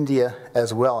aroused in India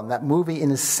as well, and that movie,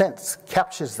 in a sense,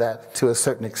 captures that to a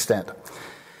certain extent.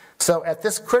 So at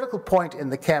this critical point in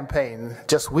the campaign,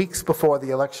 just weeks before the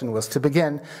election was to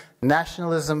begin,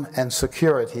 nationalism and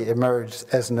security emerged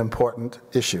as an important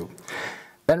issue.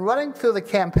 And running through the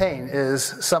campaign is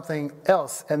something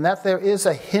else, and that there is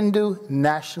a Hindu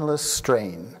nationalist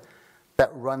strain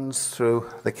that runs through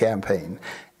the campaign.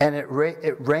 And it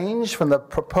ranged from the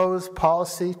proposed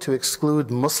policy to exclude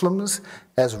Muslims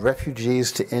as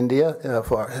refugees to India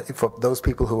for those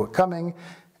people who were coming,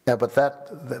 but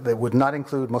that they would not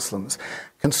include Muslims.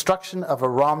 Construction of a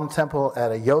Ram temple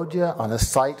at Ayodhya on a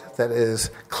site that is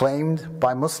claimed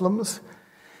by Muslims,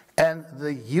 and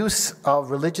the use of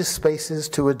religious spaces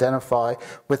to identify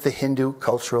with the Hindu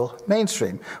cultural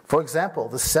mainstream. For example,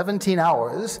 the 17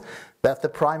 hours that the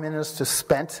Prime Minister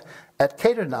spent at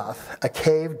Kedarnath, a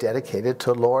cave dedicated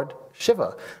to Lord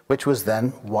Shiva, which was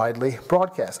then widely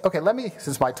broadcast. Okay,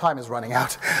 since my time is running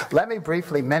out, let me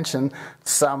briefly mention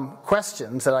some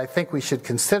questions that I think we should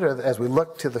consider as we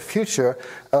look to the future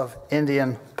of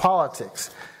Indian politics.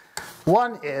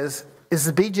 One is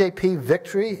the BJP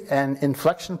victory an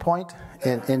inflection point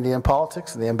in Indian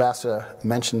politics? And the ambassador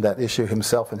mentioned that issue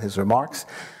himself in his remarks.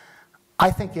 I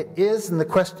think it is, and the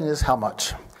question is how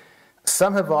much.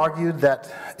 Some have argued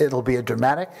that it'll be a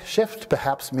dramatic shift,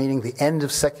 perhaps meaning the end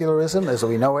of secularism as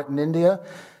we know it in India,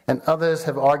 and others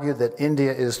have argued that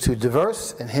India is too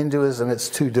diverse and Hinduism is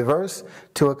too diverse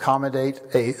to accommodate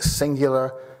a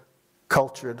singular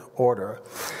cultured order.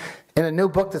 In a new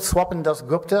book that Swapan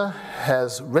Dasgupta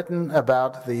has written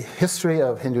about the history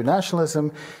of Hindu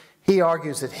nationalism, he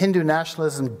argues that Hindu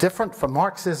nationalism, different from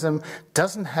Marxism,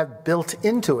 doesn't have built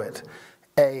into it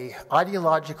an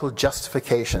ideological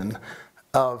justification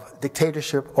of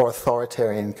dictatorship or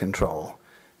authoritarian control.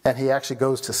 And he actually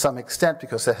goes to some extent,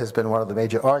 because that has been one of the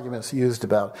major arguments used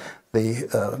about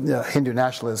the Hindu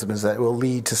nationalism, is that it will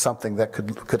lead to something that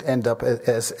could end up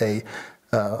as a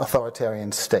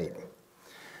authoritarian state.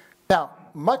 Now,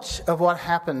 much of what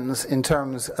happens in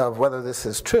terms of whether this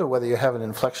is true, whether you have an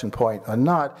inflection point or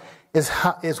not,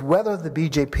 is whether the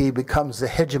BJP becomes the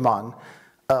hegemon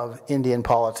of Indian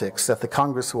politics that the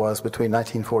Congress was between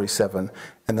 1947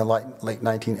 and the late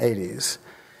 1980s.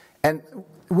 And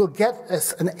we'll get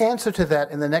an answer to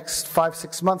that in the next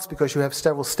 5-6 months, because you have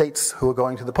several states who are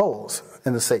going to the polls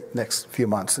in the next few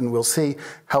months, and we'll see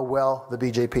how well the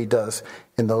BJP does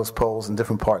in those polls in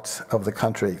different parts of the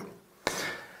country.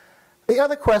 The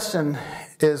other question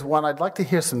is one I'd like to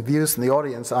hear some views from the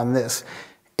audience on this.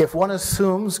 If one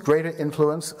assumes greater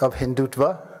influence of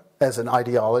Hindutva as an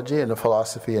ideology and a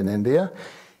philosophy in India,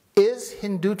 is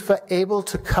Hindutva able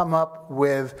to come up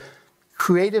with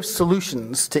creative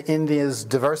solutions to India's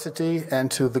diversity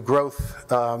and to the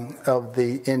growth of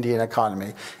the Indian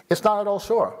economy? It's not at all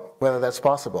sure whether that's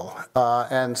possible.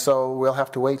 And so we'll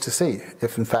have to wait to see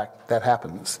if, in fact, that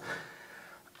happens.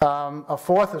 A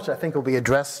fourth, which I think will be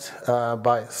addressed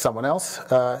by someone else,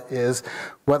 is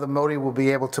whether Modi will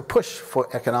be able to push for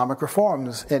economic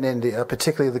reforms in India,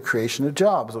 particularly the creation of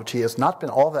jobs, which he has not been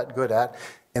all that good at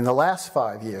in the last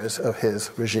 5 years of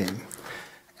his regime.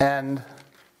 And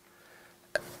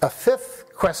a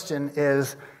fifth question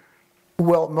is,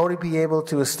 will Modi be able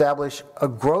to establish a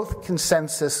growth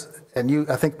consensus, and you,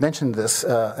 I think, mentioned this,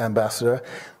 Ambassador,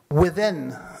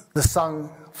 within the Sangh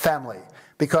family?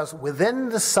 Because within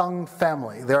the Sangh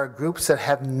family, there are groups that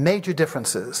have major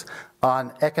differences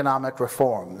on economic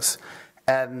reforms.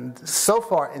 And so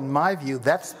far, in my view,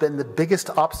 that's been the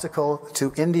biggest obstacle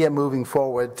to India moving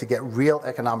forward to get real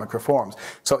economic reforms.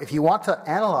 So if you want to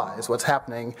analyze what's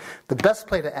happening, the best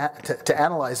way to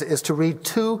analyze it is to read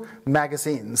 2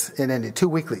 magazines in India, 2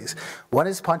 weeklies. One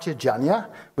is Panchajanya,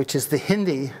 which is the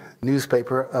Hindi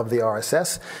newspaper of the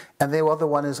RSS, and the other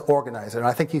one is Organizer. And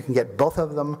I think you can get both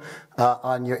of them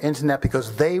on your internet,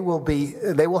 because they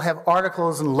will have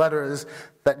articles and letters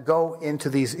that go into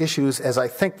these issues, as I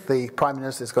think the Prime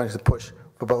Minister is going to push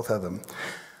for both of them.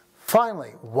 Finally,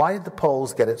 why did the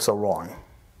polls get it so wrong?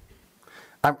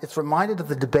 It's reminded of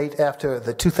the debate after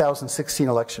the 2016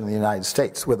 election in the United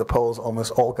States, where the polls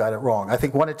almost all got it wrong. I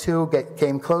think 1 or 2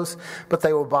 came close, but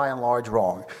they were by and large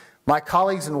wrong. My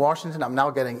colleagues in Washington, I'm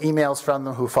now getting emails from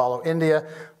them who follow India,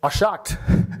 are shocked.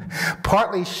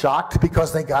 Partly shocked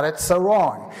because they got it so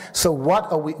wrong. So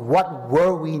what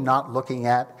were we not looking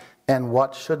at, and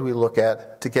what should we look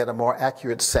at to get a more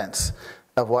accurate sense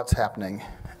of what's happening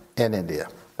in India?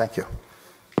 Thank you.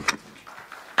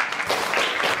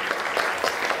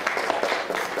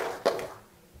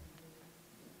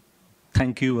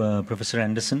 Thank you, Professor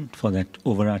Anderson, for that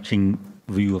overarching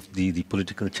view of the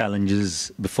political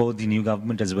challenges before the new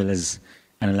government, as well as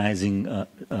analyzing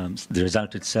the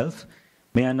result itself.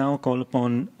 May I now call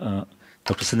upon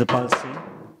Dr. Sindhapal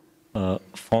Singh,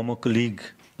 former colleague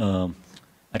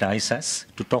at ISAS,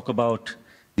 to talk about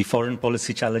the foreign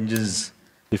policy challenges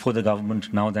before the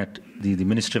government, now that the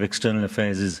Minister of External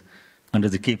Affairs is under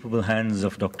the capable hands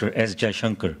of Dr. S.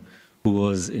 Jaishankar, who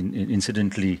was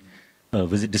incidentally a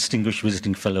distinguished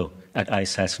visiting fellow at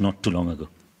ISAS not too long ago.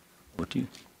 Over to you.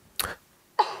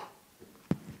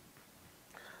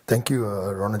 Thank you,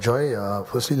 Ronojoy.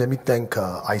 Firstly, let me thank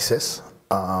ISAS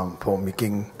for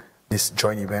making this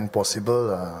joint event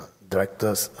possible.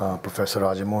 Directors, Professor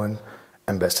Rajamohan,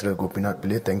 Ambassador Gopinath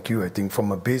Pillai, thank you. I think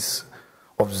from a base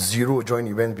of 0 joint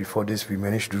events before this, we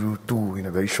managed to do 2 in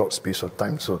a very short space of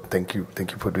time. So thank you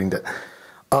for doing that.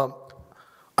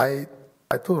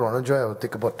 I told Ronojoy I will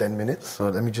take about 10 minutes. So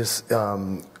let me just,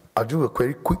 I'll do a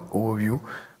very quick overview.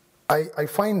 I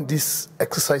find these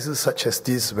exercises such as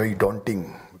this very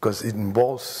daunting, because it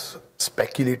involves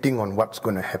speculating on what's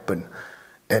going to happen.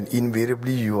 And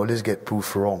invariably, you always get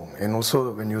proved wrong. And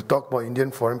also, when you talk about Indian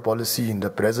foreign policy in the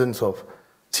presence of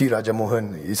C.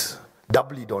 Rajamohan, it's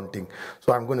doubly daunting.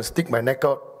 So I'm going to stick my neck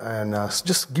out and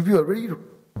just give you a very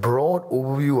broad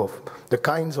overview of the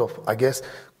kinds of, I guess,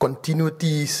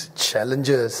 continuities,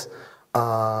 challenges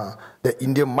that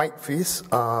India might face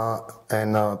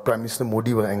and Prime Minister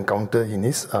Modi will encounter in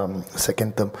his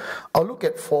second term. I'll look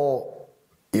at 4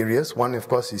 areas. One, of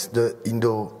course, is the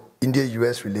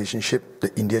India-US relationship,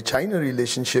 the India-China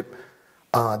relationship,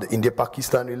 the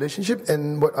India-Pakistan relationship,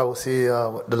 and what I will say,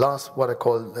 the last, what I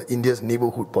call India's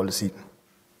neighborhood policy.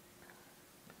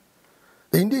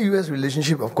 The India-US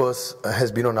relationship, of course,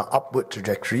 has been on an upward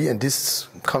trajectory, and this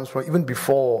comes from even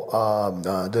before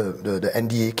the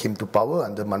NDA came to power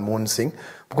under Manmohan Singh,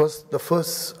 because the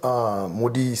first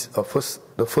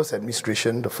the first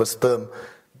administration, the first term,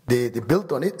 they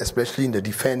built on it, especially in the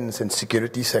defense and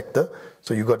security sector.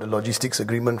 So you got the logistics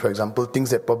agreement, for example, things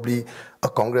that probably a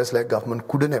Congress-led government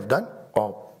couldn't have done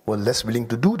or were less willing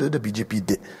to do, the BJP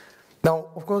did. Now,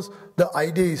 of course, the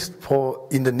idea is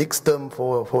in the next term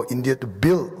for India to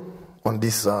build on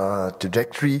this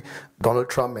trajectory. Donald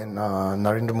Trump and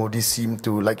Narendra Modi seem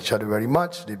to like each other very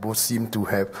much. They both seem to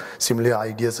have similar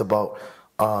ideas about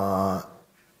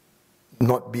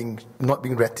not being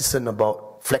reticent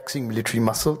about flexing military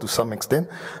muscle to some extent.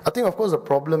 I think, of course, the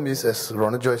problem is, as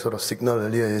Ronald Joy sort of signaled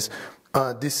earlier, is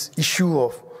this issue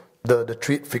of the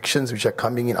trade frictions which are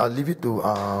coming in. I'll leave it to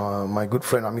my good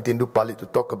friend Amitendu Palit to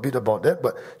talk a bit about that,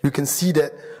 but you can see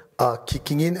that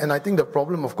kicking in. And I think the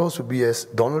problem, of course, would be as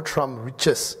Donald Trump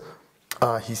reaches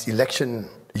his election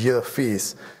year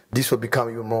phase, this will become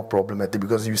even more problematic,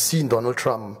 because you see in Donald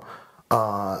Trump,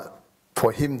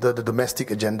 for him, the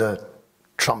domestic agenda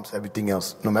trumps everything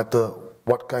else. No matter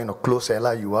what kind of close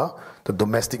ally you are, the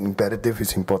domestic imperative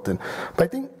is important. But I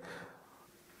think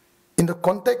in the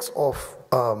context of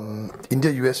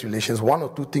India-US relations, one or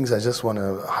two things I just want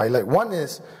to highlight. One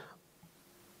is,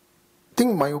 I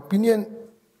think, my opinion,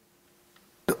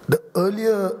 the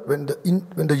earlier, when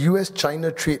the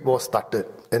US-China trade war started,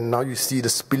 and now you see the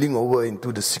spilling over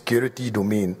into the security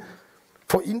domain,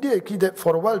 for India, actually, that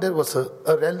for a while, that was a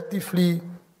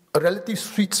relative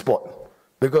sweet spot,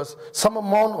 because some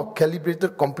amount of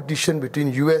calibrated competition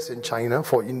between US and China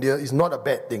for India is not a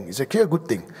bad thing. It's actually a good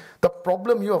thing. The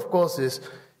problem here, of course, is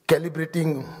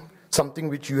calibrating something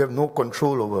which you have no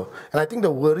control over. And I think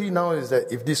the worry now is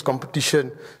that if this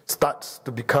competition starts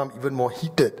to become even more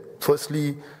heated,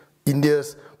 firstly,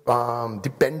 India's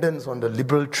dependence on the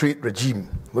liberal trade regime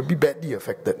would be badly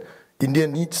affected. India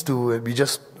needs to,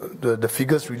 the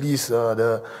figures released,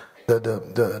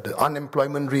 the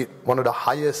unemployment rate, one of the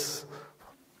highest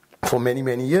for many,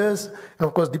 many years. And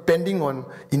of course,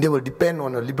 India will depend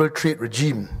on a liberal trade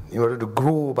regime in order to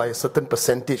grow by a certain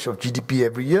percentage of GDP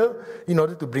every year, in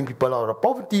order to bring people out of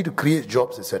poverty, to create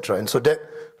jobs, etc. And so that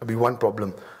will be one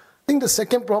problem. I think the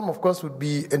second problem, of course, would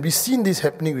be, and we've seen this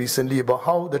happening recently, about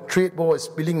how the trade war is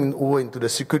spilling over into the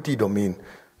security domain.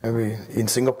 And in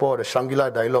Singapore, the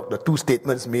Shangri-La dialogue, the two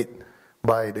statements made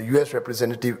by the US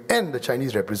representative and the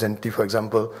Chinese representative, for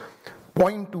example,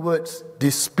 point towards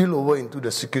this spillover into the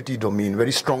security domain.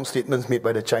 Very strong statements made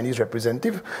by the Chinese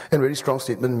representative and very strong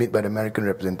statements made by the American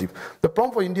representative. The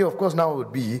problem for India, of course, now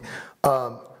would be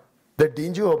the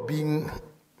danger of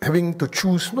having to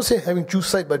choose, not say having choose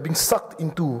side, but being sucked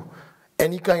into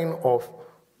any kind of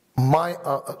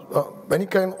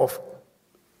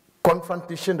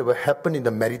confrontation that will happen in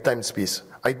the maritime space.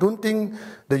 I don't think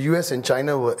the US and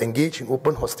China will engage in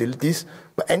open hostilities,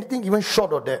 but anything even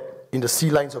short of that, in the sea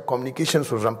lines of communications,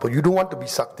 for example, you don't want to be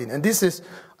sucked in. And this is,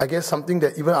 I guess, something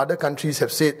that even other countries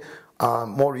have said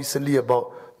more recently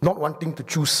about not wanting to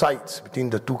choose sides between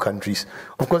the two countries.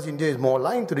 Of course, India is more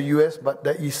aligned to the US, but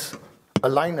there is a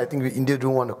line I think India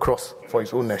don't want to cross for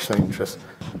its own national interest.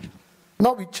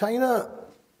 Now with China,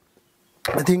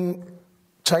 I think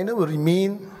China will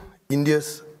remain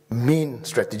India's main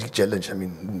strategic challenge. I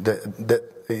mean,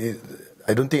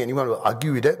 I don't think anyone will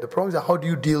argue with that. The problem is how do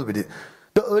you deal with it?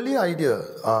 The early idea,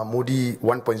 Modi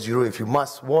 1.0, if you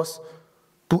must, was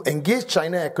to engage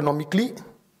China economically,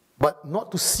 but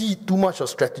not to cede too much of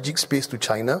strategic space to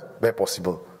China where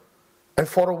possible. And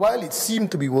for a while, it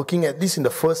seemed to be working, at least in the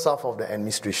first half of the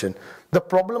administration. The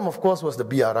problem, of course, was the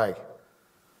BRI.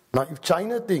 Now, if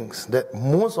China thinks that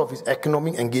most of its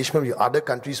economic engagement with other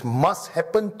countries must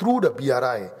happen through the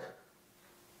BRI,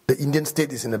 the Indian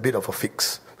state is in a bit of a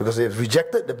fix, because they have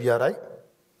rejected the BRI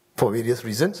for various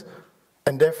reasons.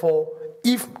 And therefore,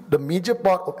 if the major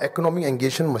part of economic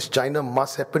engagement with China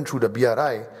must happen through the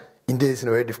BRI, India is in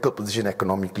a very difficult position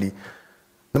economically.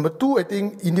 Number two, I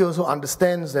think India also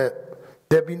understands that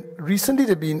recently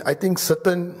there have been, I think,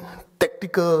 certain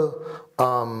tactical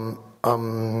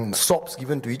sops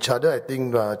given to each other. I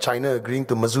think China agreeing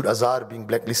to Masood Azhar being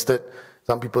blacklisted.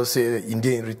 Some people say that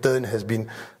India in return has been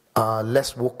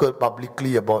less vocal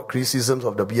publicly about criticisms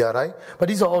of the BRI. But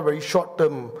these are all very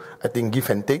short-term, I think, give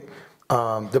and take.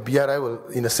 The BRI will,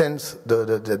 in a sense,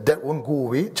 that won't go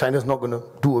away. China's not going to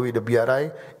do away the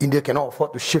BRI. India cannot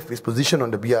afford to shift its position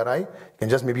on the BRI. It can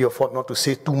just maybe afford not to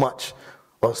say too much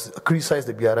or criticize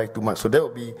the BRI too much. So that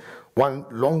will be one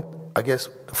long, I guess,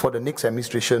 for the next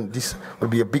administration, this will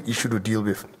be a big issue to deal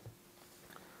with.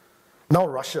 Now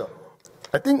Russia.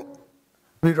 I think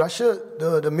with Russia,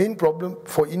 the main problem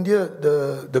for India,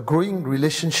 the growing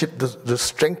relationship, the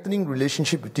strengthening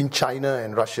relationship between China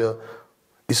and Russia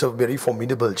is a very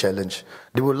formidable challenge.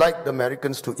 They would like the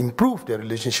Americans to improve their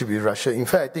relationship with Russia. In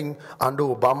fact, I think under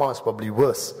Obama it's probably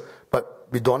worse. But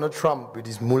with Donald Trump, with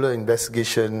his Mueller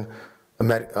investigation,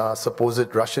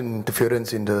 supposed Russian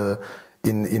interference in the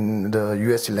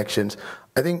US elections,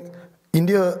 I think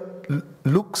India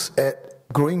looks at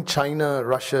growing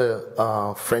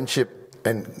China-Russia friendship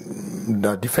and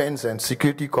defense and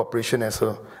security cooperation as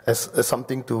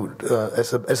something to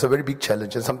as a very big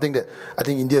challenge, and something that I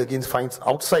think India again finds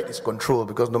outside its control,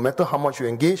 because no matter how much you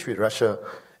engage with Russia,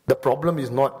 the problem is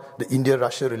not the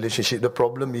India-Russia relationship. The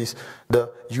problem is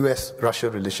the US-Russia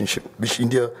relationship, which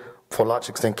India, for a large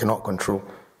extent, cannot control.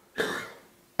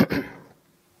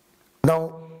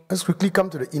 Now, let's quickly come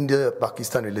to the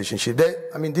India-Pakistan relationship.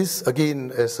 This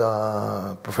again, as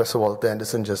Professor Walter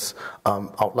Anderson just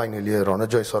outlined earlier, Rona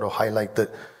Joy sort of highlighted,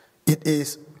 it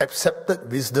is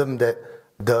accepted wisdom that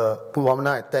the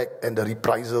Pulwama attack and the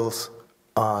reprisals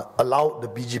allowed the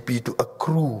BJP to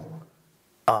accrue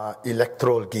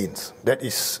electoral gains. That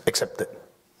is accepted,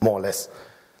 more or less.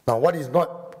 Now, what is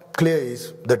not clear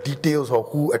is the details of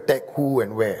who attacked who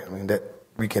and where. That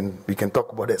we can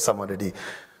talk about that some other day.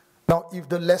 Now, if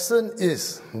the lesson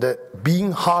is that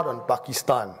being hard on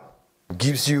Pakistan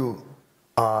gives you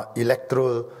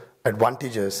electoral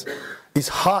advantages, it's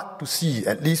hard to see,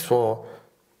 at least for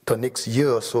the next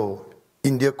year or so,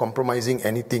 India compromising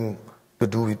anything to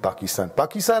do with Pakistan.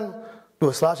 Pakistan, to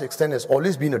a large extent, has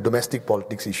always been a domestic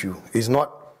politics issue. It's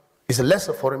less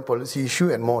a foreign policy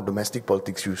issue and more domestic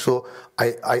politics issue. So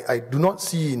I do not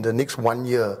see in the next 1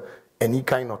 year any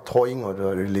kind of toying of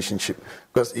the relationship.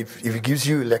 Because if it gives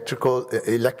you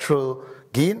electoral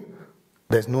gain,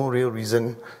 there's no real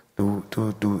reason to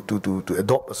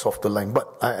adopt a softer line.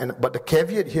 But the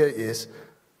caveat here is,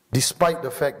 despite the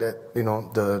fact that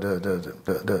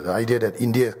the idea that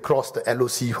India crossed the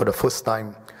LOC for the first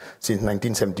time since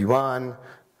 1971,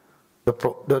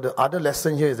 the other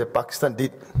lesson here is that Pakistan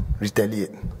did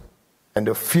retaliate. And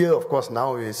the fear, of course,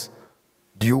 now is,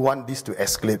 do you want this to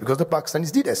escalate? Because the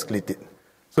Pakistanis did escalate it.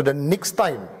 So the next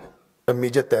time a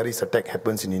major terrorist attack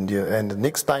happens in India, and the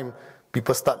next time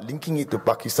people start linking it to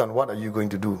Pakistan, what are you going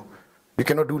to do? You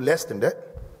cannot do less than that.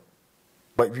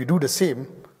 But if you do the same,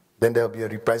 then there will be a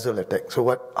reprisal attack. So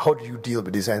how do you deal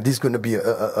with this? And this is going to be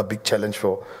a big challenge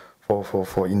for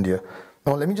India.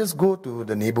 Now let me just go to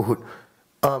the neighborhood.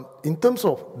 In terms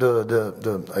of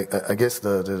I guess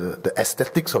the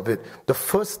aesthetics of it, the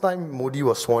first time Modi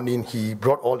was sworn in, he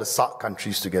brought all the SAARC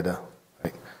countries together.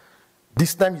 Right?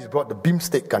 This time he's brought the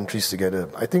BIMSTEC countries together.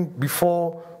 I think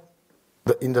before,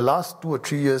 in the last 2 or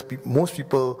 3 years, most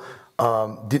people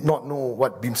did not know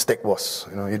what BIMSTEC was.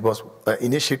 It was an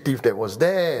initiative that was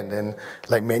there, and then,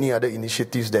 like many other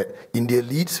initiatives that India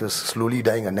leads, was slowly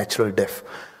dying a natural death.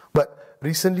 But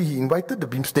recently he invited the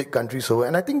BIMSTEC countries over,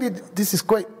 and I think this is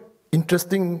quite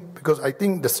interesting, because I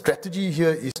think the strategy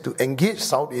here is to engage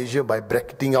South Asia by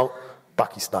bracketing out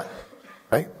Pakistan.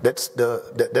 Right?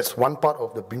 That's one part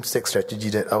of the BIMSTEC strategy,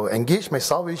 that I will engage my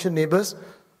South Asian neighbors,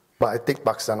 but I take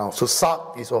Pakistan out. So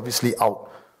SAARC is obviously out.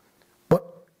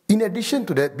 In addition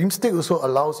to that, BIMSTEC also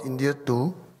allows India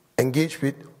to engage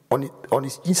on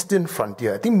its eastern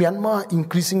frontier. I think Myanmar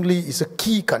increasingly is a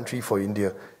key country for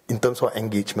India in terms of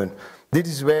engagement. This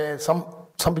is where some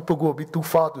people go a bit too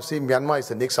far to say Myanmar is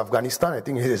the next Afghanistan. I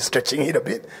think it is stretching it a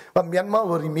bit. But Myanmar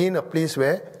will remain a place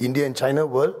where India and China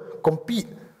will compete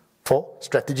for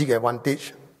strategic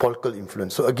advantage, political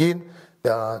influence. So again,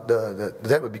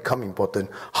 that will become important.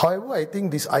 However, I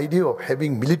think this idea of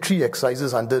having military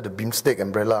exercises under the BIMSTEC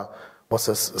umbrella was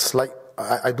a slight,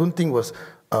 I don't think was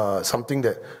something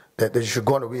that should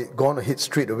go on ahead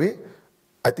straight away.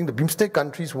 I think the BIMSTEC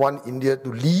countries want India to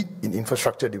lead in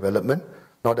infrastructure development.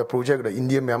 Now the project, the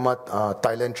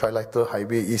India-Myanmar-Thailand Trilateral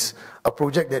Highway, is a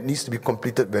project that needs to be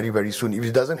completed very, very soon. If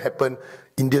it doesn't happen,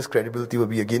 India's credibility will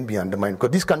again be undermined, because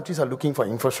these countries are looking for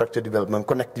infrastructure development,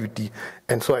 connectivity,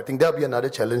 and so I think that'll be another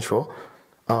challenge for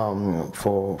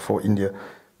India.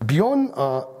 Beyond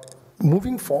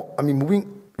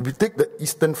if we take the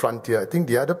eastern frontier, I think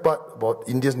the other part about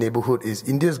India's neighborhood is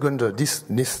India's going to this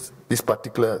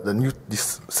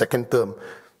second term,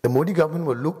 the Modi government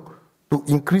will look to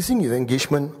increasing its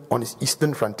engagement on its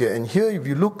eastern frontier. And here, if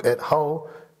you look at how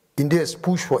India has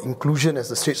pushed for inclusion as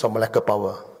the Straits of Malacca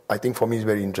power, I think for me is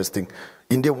very interesting.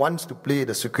 India wants to play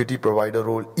the security provider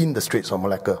role in the Straits of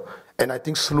Malacca. And I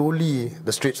think slowly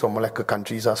the Straits of Malacca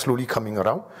countries are slowly coming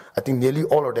around. I think nearly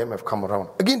all of them have come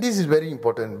around. Again, this is very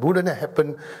important. Wouldn't have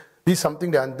happened. This is something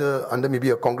that under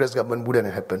maybe a Congress government wouldn't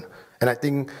have happened. And I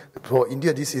think for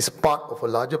India, this is part of a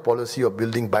larger policy of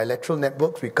building bilateral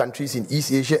networks with countries in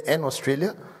East Asia and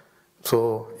Australia.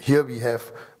 So here we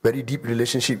have very deep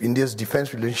relationship. India's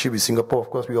defense relationship with Singapore, of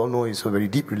course, we all know is a very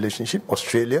deep relationship.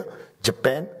 Australia,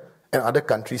 Japan, and other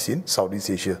countries in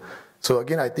Southeast Asia. So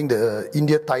again, I think the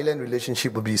India-Thailand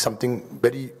relationship will be something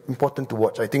very important to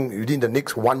watch. I think within the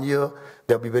next 1 year,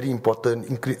 there will be very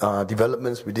important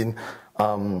developments within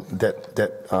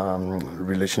that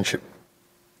relationship.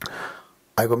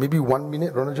 I got maybe 1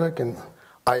 minute, Ronajoy.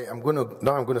 I'm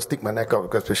going to stick my neck out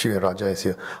because especially when Raja is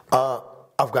here.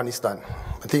 Afghanistan.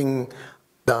 I think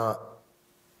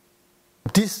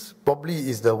this probably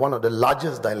is one of the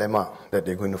largest dilemma that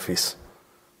they're going to face.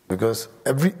 Because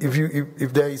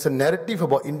if there is a narrative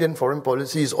about Indian foreign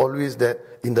policy, is always that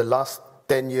in the last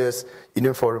 10 years,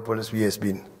 Indian foreign policy has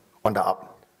been on the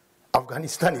up.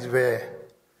 Afghanistan is where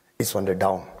it's on the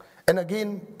down. And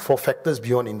again, for factors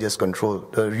beyond India's control,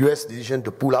 the US decision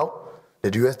to pull out,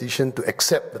 the US decision to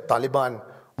accept the Taliban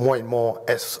more and more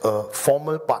as a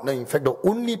formal partner, in fact, the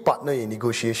only partner in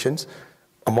negotiations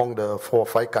among the 4 or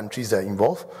 5 countries that are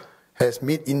involved, has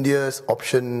made India's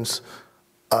options,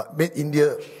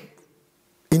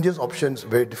 India's options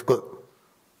very difficult.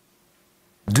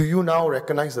 Do you now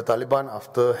recognize the Taliban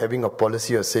after having a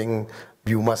policy of saying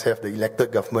you must have the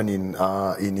elected government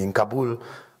in Kabul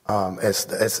as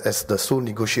the sole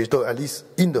negotiator, at least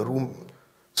in the room?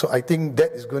 So I think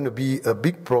that is going to be a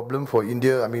big problem for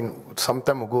India. I mean, some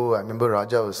time ago, I remember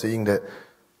Raja was saying that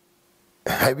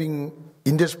having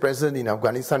India's presence in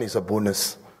Afghanistan is a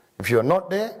bonus. If you're not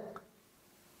there,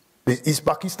 it's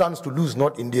Pakistan's to lose,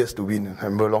 not India's to win. I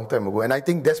remember a long time ago. And I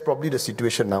think that's probably the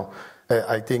situation now.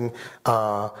 I think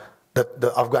that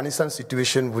the Afghanistan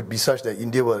situation would be such that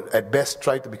India will at best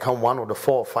try to become one of the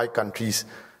 4 or 5 countries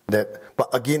that, but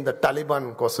again, the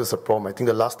Taliban causes a problem. I think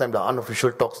the last time the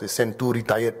unofficial talks, they sent 2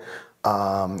 retired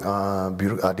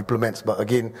diplomats. But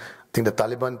again, I think the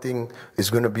Taliban thing is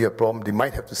going to be a problem. They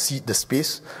might have to cede the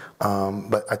space.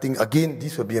 But I think, again,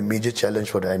 this will be a major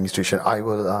challenge for the administration. I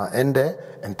will end there,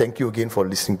 and thank you again for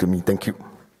listening to me. Thank you.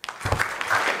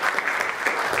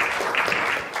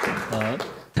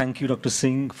 Thank you, Dr.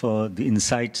 Singh, for the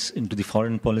insights into the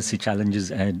foreign policy challenges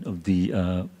ahead of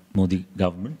the Modi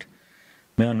government.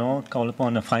 May I now call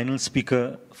upon a final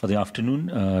speaker for the afternoon,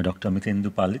 Dr.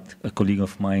 Mitendu Palit, a colleague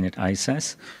of mine at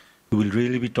ISAS, who will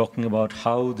really be talking about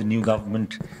how the new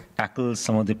government tackles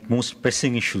some of the most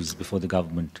pressing issues before the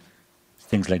government,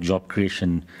 things like job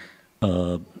creation,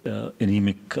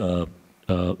 anemic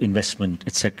investment,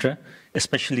 etc.,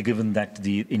 especially given that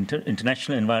the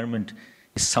international environment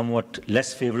is somewhat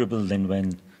less favorable than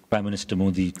when Prime Minister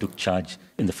Modi took charge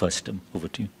in the first term. Over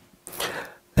to you.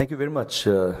 Thank you very much,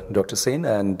 Dr. Sen.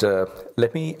 And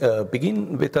let me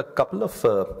begin with a couple of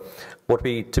what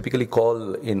we typically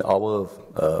call in our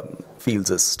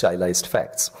fields as stylized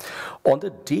facts. On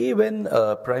the day when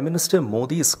Prime Minister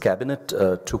Modi's cabinet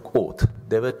took oath,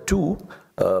 there were 2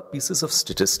 pieces of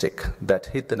statistic that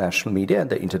hit the national media and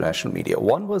the international media.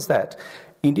 One was that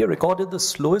India recorded the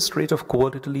slowest rate of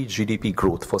quarterly GDP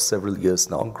growth for several years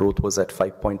now. Growth was at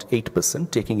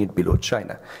 5.8%, taking it below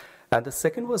China. And the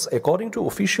second was, according to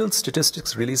official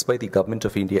statistics released by the government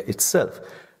of India itself,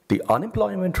 the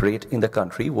unemployment rate in the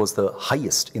country was the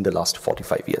highest in the last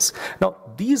 45 years. Now,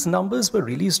 these numbers were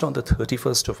released on the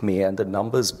 31st of May, and the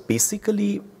numbers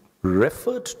basically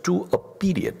referred to a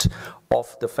period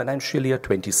of the financial year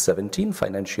 2017,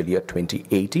 financial year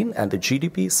 2018, and the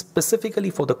GDP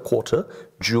specifically for the quarter,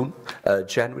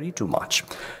 January to March.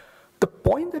 The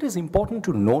point that is important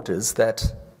to note is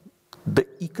that the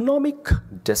economic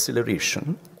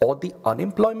deceleration or the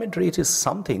unemployment rate is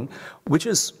something which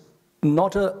is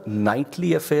not a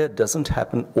nightly affair, doesn't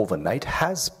happen overnight,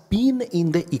 has been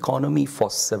in the economy for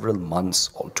several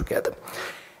months altogether.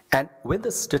 And when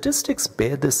the statistics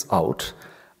bear this out,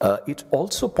 it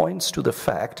also points to the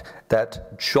fact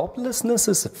that joblessness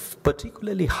is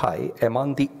particularly high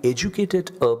among the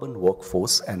educated urban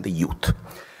workforce and the youth.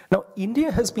 Now,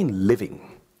 India has been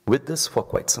living with this for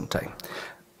quite some time.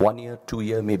 1 year, 2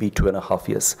 years, maybe 2.5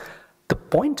 years. The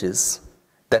point is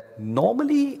that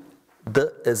normally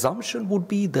the assumption would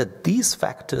be that these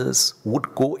factors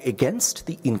would go against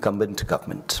the incumbent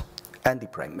government and the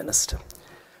Prime Minister.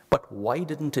 But why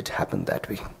didn't it happen that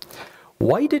way?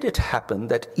 Why did it happen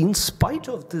that in spite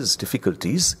of these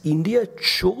difficulties, India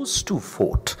chose to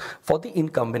vote for the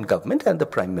incumbent government and the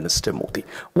Prime Minister Modi?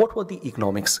 What were the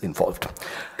economics involved?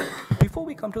 Before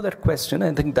we come to that question,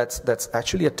 I think that's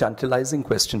actually a tantalizing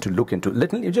question to look into.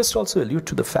 Let me just also allude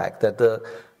to the fact that the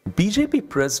BJP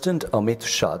President Amit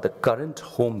Shah, the current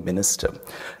Home Minister,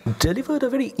 delivered a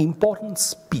very important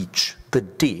speech the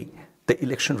day the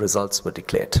election results were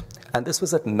declared. And this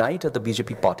was at night at the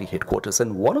BJP party headquarters.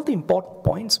 And one of the important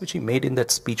points which he made in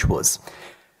that speech was,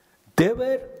 there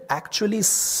were actually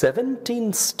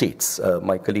 17 states,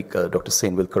 my colleague Dr.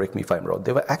 Sen will correct me if I'm wrong,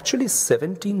 there were actually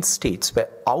 17 states where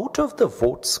out of the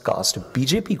votes cast,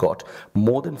 BJP got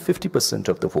more than 50%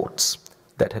 of the votes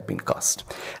that had been cast.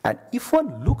 And if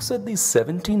one looks at these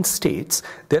 17 states,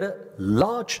 there are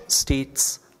large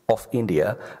states of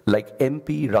India like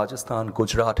MP, Rajasthan,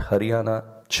 Gujarat, Haryana,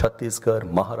 Chhattisgarh,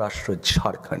 Maharashtra,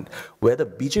 Jharkhand, where the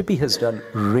BJP has done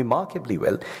remarkably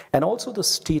well, and also the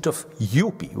state of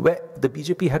UP, where the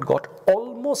BJP had got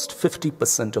almost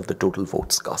 50% of the total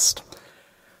votes cast.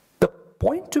 The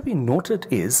point to be noted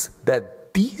is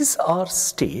that these are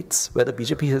states where the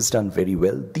BJP has done very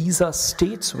well. These are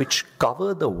states which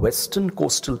cover the western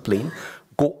coastal plain,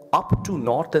 go up to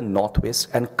north and northwest,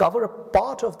 and cover a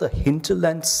part of the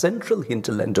hinterland, central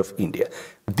hinterland of India.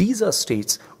 These are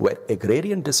states where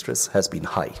agrarian distress has been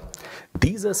high.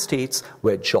 These are states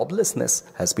where joblessness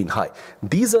has been high.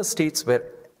 These are states where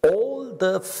all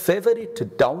the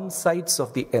favorite downsides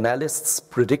of the analysts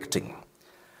predicting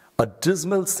a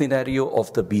dismal scenario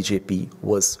of the BJP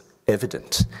was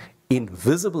evident in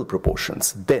visible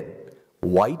proportions. Then,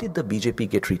 why did the BJP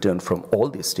get returned from all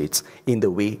these states in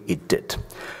the way it did?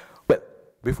 Well,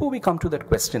 before we come to that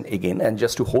question again, and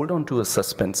just to hold on to a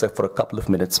suspense for a couple of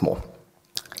minutes more,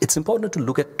 it's important to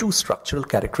look at two structural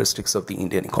characteristics of the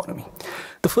Indian economy.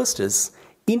 The first is,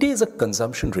 India is a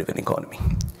consumption-driven economy.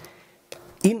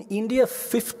 In India,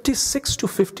 56 to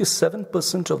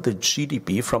 57% of the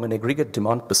GDP from an aggregate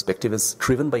demand perspective is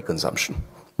driven by consumption.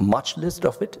 Much less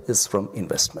of it is from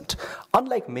investment,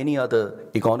 unlike many other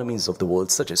economies of the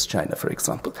world, such as China, for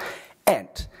example. And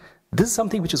this is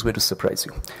something which is going to surprise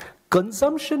you.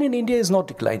 Consumption in India is not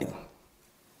declining.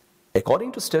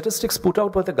 According to statistics put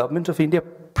out by the government of India,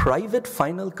 private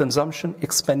final consumption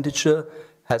expenditure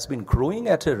has been growing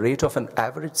at a rate of an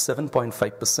average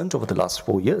 7.5% over the last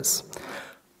 4 years.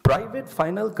 Private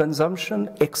final consumption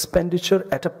expenditure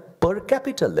at a per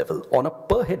capita level on a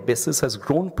per head basis has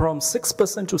grown from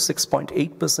 6% to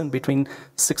 6.8% between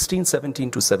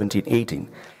 16-17 to 17-18.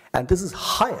 And this is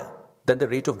higher than the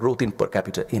rate of growth in per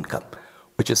capita income,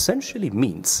 which essentially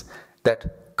means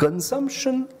that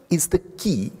consumption is the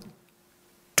key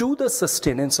to the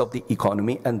sustenance of the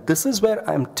economy. And this is where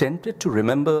I'm tempted to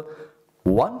remember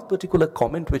one particular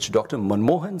comment which Dr.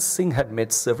 Manmohan Singh had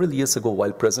made several years ago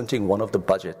while presenting one of the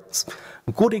budgets.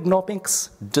 Good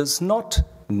economics does not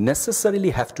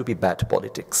necessarily have to be bad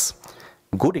politics.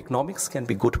 Good economics can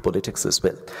be good politics as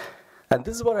well. And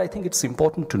this is where I think it's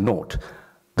important to note.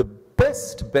 The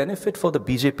best benefit for the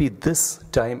BJP this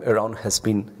time around has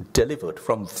been delivered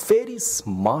from very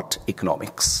smart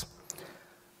economics,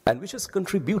 and which has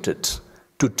contributed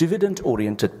to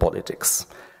dividend-oriented politics.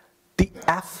 The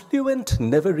affluent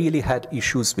never really had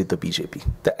issues with the BJP.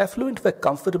 The affluent were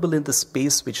comfortable in the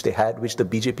space which they had, which the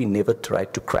BJP never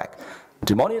tried to crack.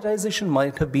 Demonetization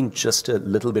might have been just a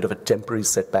little bit of a temporary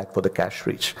setback for the cash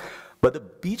reach. But the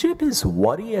BJP's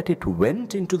worry as it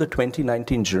went into the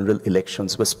 2019 general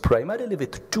elections was primarily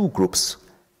with two groups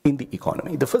in the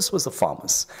economy. The first was the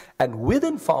farmers, and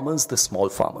within farmers, the small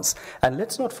farmers. And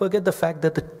let's not forget the fact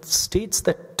that the states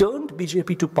that turned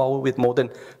BJP to power with more than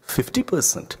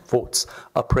 50% votes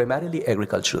are primarily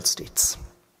agricultural states.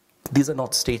 These are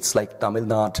not states like Tamil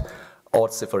Nadu or,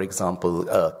 say, for example,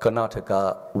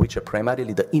 Karnataka, which are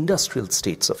primarily the industrial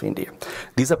states of India.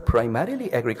 These are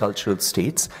primarily agricultural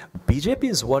states.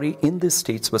 BJP's worry in these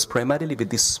states was primarily with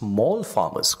the small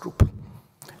farmers group,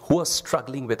 who are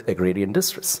struggling with agrarian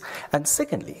distress. And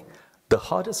secondly, the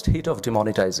hardest hit of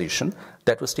demonetization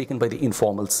that was taken by the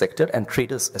informal sector and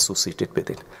traders associated with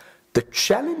it. The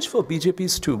challenge for BJP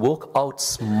is to work out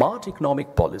smart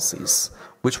economic policies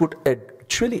which would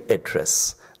actually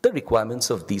address the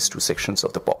requirements of these two sections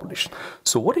of the population.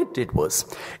 So what it did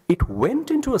was, it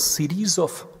went into a series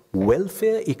of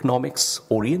welfare economics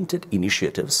oriented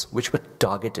initiatives which were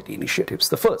targeted initiatives.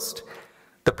 The first,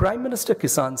 the Prime Minister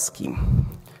Kisan Scheme,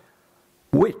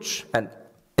 which, and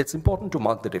it's important to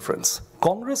mark the difference,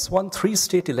 Congress won 3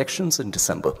 state elections in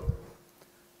December.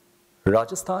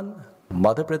 Rajasthan,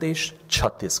 Madhya Pradesh,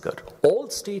 Chhattisgarh. All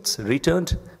states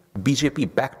returned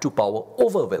BJP back to power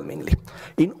overwhelmingly.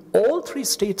 In all 3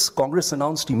 states, Congress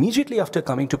announced immediately after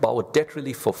coming to power debt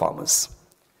relief for farmers.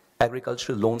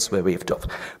 Agricultural loans were waived off.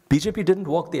 BJP didn't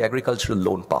walk the agricultural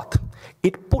loan path.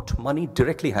 It put money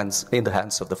directly in the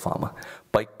hands of the farmer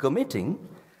by committing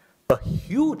a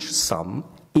huge sum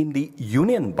in the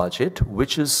union budget,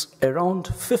 which is around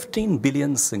 15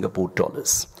 billion Singapore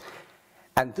dollars.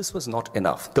 And this was not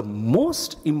enough. The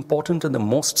most important and the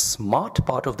most smart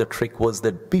part of the trick was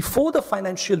that before the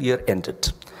financial year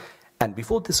ended, and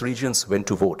before these regions went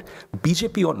to vote,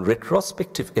 BJP on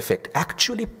retrospective effect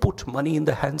actually put money in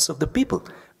the hands of the people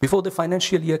before the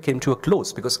financial year came to a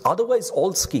close, because otherwise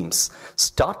all schemes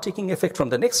start taking effect from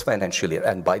the next financial year,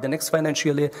 and by the next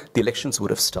financial year, the elections would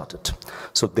have started.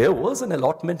 So there was an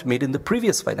allotment made in the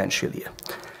previous financial year.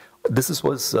 This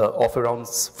was of around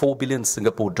 4 billion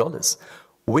Singapore dollars,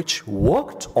 which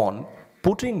worked on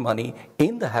putting money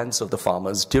in the hands of the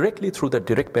farmers directly through the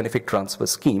direct benefit transfer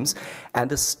schemes. And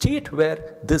the state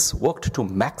where this worked to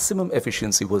maximum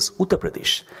efficiency was Uttar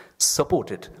Pradesh,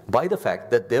 supported by the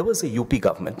fact that there was a UP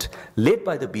government led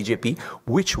by the BJP,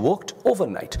 which worked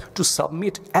overnight to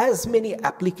submit as many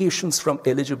applications from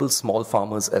eligible small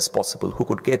farmers as possible who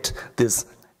could get this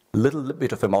little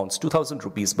bit of amounts, 2,000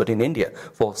 rupees, but in India,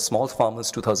 for small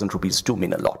farmers, 2,000 rupees do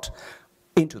mean a lot,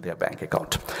 into their bank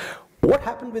account. What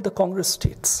happened with the Congress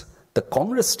states? The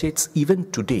Congress states even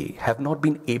today have not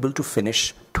been able to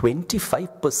finish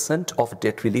 25% of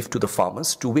debt relief to the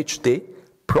farmers, to which they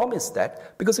promised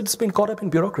that, because it's been caught up in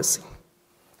bureaucracy.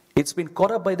 It's been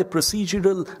caught up by the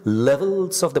procedural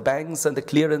levels of the banks and the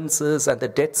clearances and the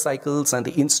debt cycles and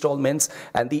the installments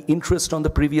and the interest on the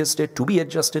previous debt to be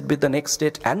adjusted with the next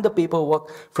debt and the paperwork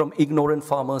from ignorant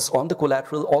farmers on the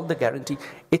collateral, all the guarantee.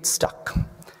 It's stuck.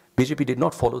 BJP did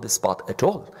not follow this path at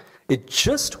all. It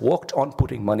just worked on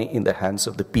putting money in the hands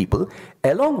of the people.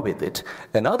 Along with it,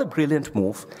 another brilliant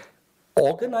move,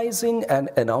 organizing and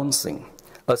announcing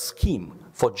a scheme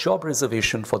for job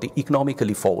reservation for the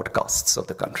economically forward castes of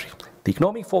the country. The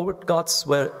economic forward castes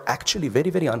were actually very,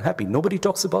 very unhappy. Nobody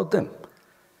talks about them.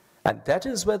 And that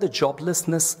is where the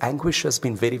joblessness anguish has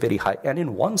been very, very high. And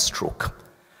in one stroke,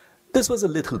 this was a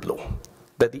little blow,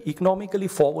 that the economically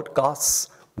forward castes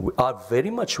are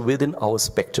very much within our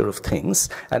spectre of things,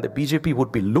 and the BJP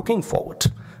would be looking forward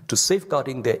to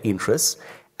safeguarding their interests,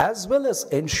 as well as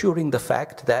ensuring the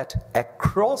fact that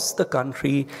across the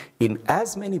country, in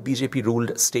as many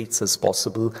BJP-ruled states as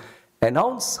possible,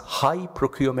 announce high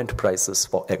procurement prices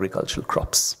for agricultural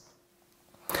crops.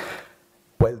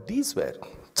 While these were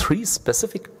three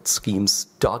specific schemes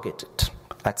targeted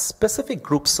at specific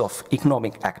groups of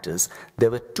economic actors,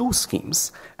 there were two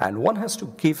schemes, and one has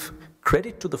to give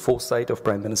credit to the foresight of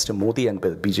Prime Minister Modi and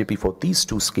BJP for these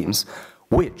two schemes,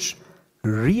 which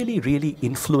really, really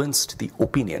influenced the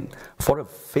opinion for a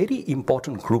very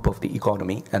important group of the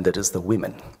economy, and that is the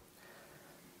women.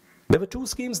 There were two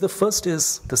schemes. The first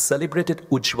is the celebrated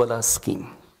Ujjwala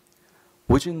scheme,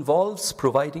 which involves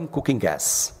providing cooking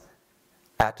gas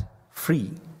at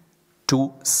free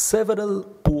to several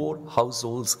poor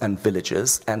households and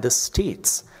villages, and the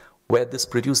states where this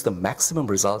produced the maximum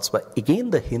results were again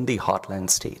the Hindi heartland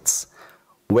states,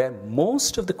 where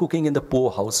most of the cooking in the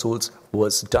poor households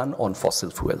was done on fossil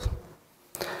fuel.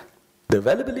 The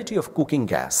availability of cooking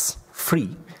gas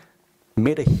free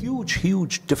made a huge,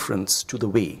 huge difference to the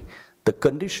way the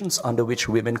conditions under which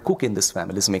women cook in these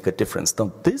families make a difference.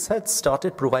 Now, this had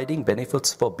started providing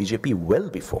benefits for BJP well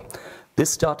before. This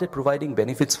started providing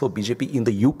benefits for BJP in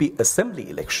the UP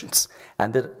assembly elections,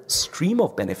 and the stream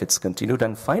of benefits continued.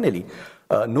 And finally,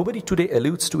 nobody today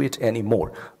alludes to it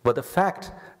anymore, but the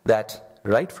fact that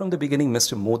right from the beginning,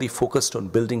 Mr. Modi focused on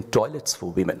building toilets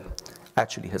for women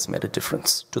actually has made a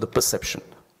difference to the perception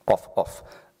of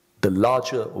the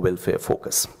larger welfare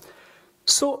focus.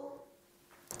 So,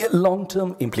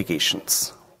 long-term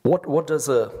implications. What does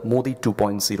a Modi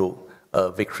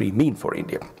 2.0 victory mean for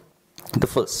India? The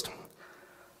first,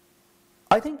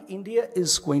 I think India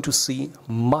is going to see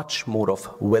much more of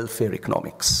welfare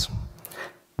economics.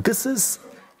 This is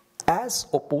as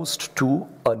opposed to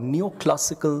a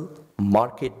neoclassical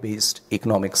market-based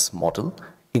economics model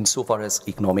insofar as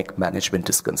economic management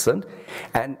is concerned,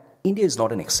 and India is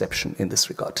not an exception in this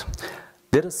regard.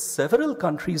 There are several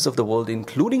countries of the world,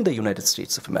 including the United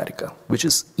States of America, which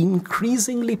is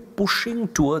increasingly pushing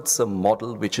towards a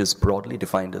model which is broadly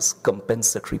defined as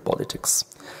compensatory politics,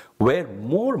 where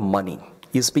more money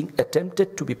is being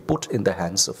attempted to be put in the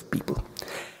hands of people.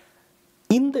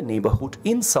 In the neighborhood,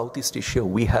 in Southeast Asia,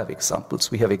 we have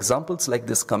examples. We have examples like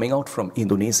this coming out from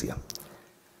Indonesia,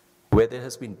 where there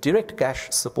has been direct cash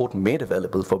support made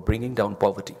available for bringing down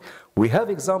poverty. We have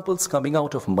examples coming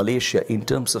out of Malaysia in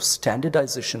terms of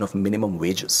standardization of minimum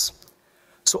wages.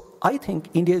 So I think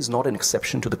India is not an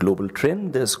exception to the global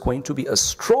trend. There's going to be a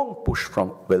strong push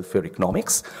from welfare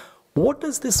economics. What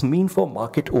does this mean for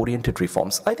market-oriented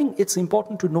reforms? I think it's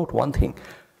important to note one thing.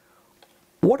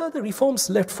 What are the reforms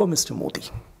left for Mr. Modi?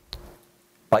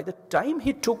 By the time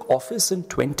he took office in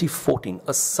 2014,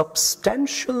 a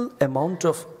substantial amount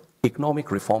of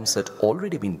economic reforms had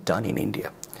already been done in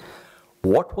India.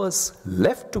 What was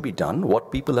left to be done,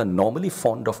 what people are normally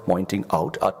fond of pointing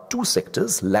out, are two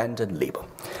sectors, land and labor.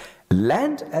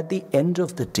 Land, at the end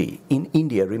of the day, in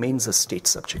India remains a state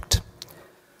subject.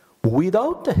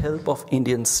 Without the help of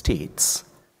Indian states,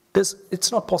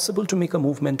 it's not possible to make a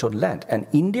movement on land. And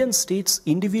Indian states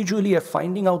individually are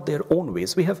finding out their own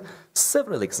ways. We have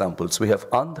several examples. We have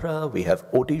Andhra, we have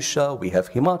Odisha, we have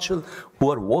Himachal,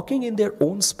 who are working in their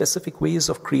own specific ways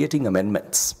of creating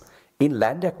amendments in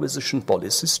land acquisition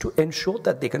policies to ensure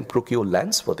that they can procure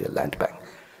lands for their land bank.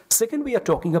 Second, we are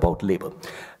talking about labor.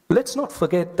 Let's not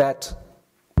forget that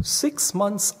 6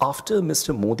 months after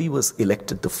Mr. Modi was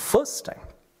elected the first time,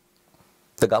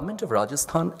 the government of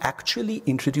Rajasthan actually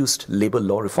introduced labor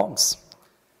law reforms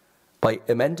by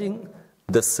amending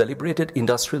the celebrated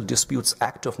Industrial Disputes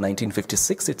Act of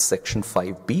 1956, its section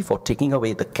 5B, for taking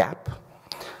away the cap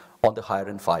on the hire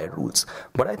and fire rules.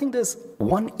 But I think there's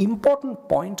one important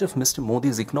point of Mr.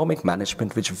 Modi's economic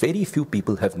management which very few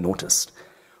people have noticed.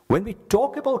 When we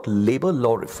talk about labor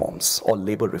law reforms or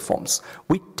labor reforms,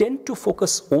 we tend to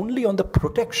focus only on the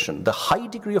protection, the high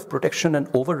degree of protection and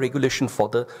over-regulation for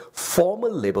the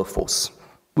formal labor force,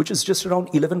 which is just around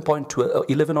 11 or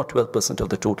 12% of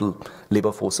the total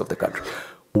labor force of the country.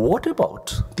 What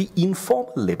about the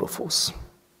informal labor force,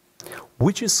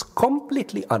 which is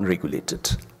completely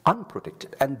unregulated,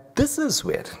 unprotected? And this is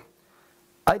where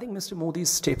I think Mr. Modi's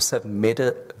steps have made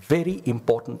a very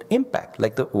important impact.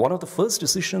 Like one of the first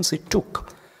decisions he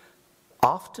took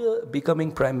after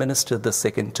becoming Prime Minister the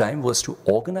second time was to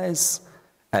organize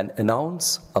and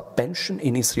announce a pension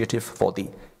initiative for the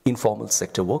informal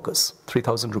sector workers,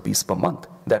 3,000 rupees per month.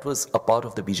 That was a part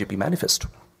of the BJP manifesto.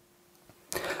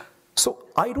 So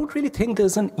I don't really think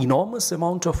there's an enormous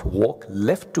amount of work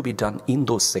left to be done in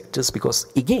those sectors because,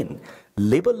 again,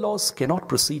 labor laws cannot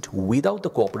proceed without the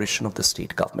cooperation of the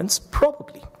state governments.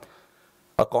 Probably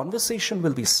a conversation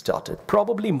will be started.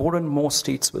 Probably more and more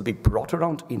states will be brought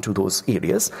around into those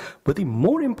areas. But the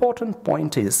more important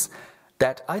point is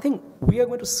that I think we are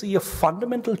going to see a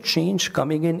fundamental change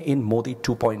coming in Modi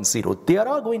 2.0. There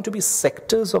are going to be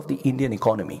sectors of the Indian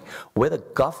economy where the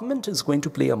government is going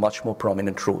to play a much more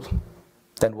prominent role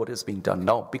than what is being done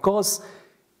now, because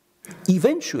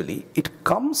eventually it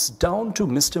comes down to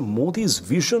Mr. Modi's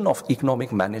vision of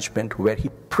economic management, where he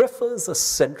prefers a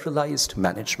centralized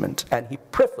management and he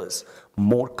prefers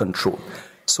more control.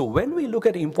 So when we look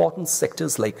at important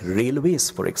sectors like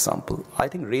railways, for example, I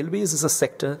think railways is a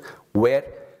sector where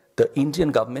the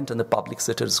Indian government and the public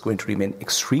sector is going to remain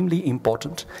extremely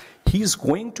important. He is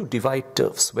going to divide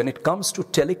turfs. When it comes to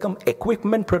telecom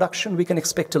equipment production, we can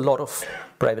expect a lot of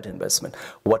private investment.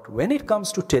 But when it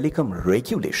comes to telecom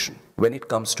regulation, when it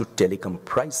comes to telecom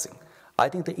pricing, I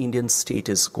think the Indian state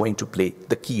is going to play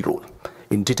the key role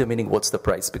in determining what's the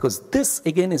price, because this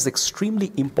again is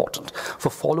extremely important for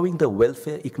following the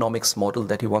welfare economics model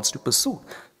that he wants to pursue.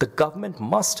 The government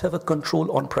must have a control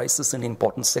on prices in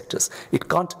important sectors. It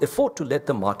can't afford to let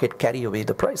the market carry away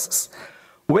the prices.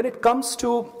 When it comes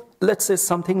to, let's say,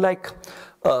 something like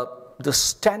the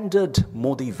standard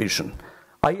Modi vision,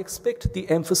 I expect the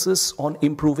emphasis on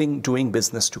improving doing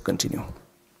business to continue.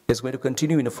 It's going to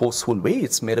continue in a forceful way.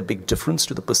 It's made a big difference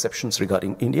to the perceptions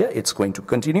regarding India. It's going to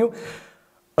continue.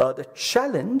 The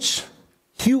challenge,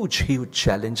 huge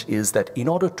challenge, is that in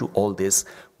order to all this,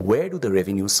 where do the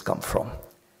revenues come from?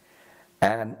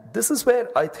 And this is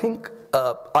where I think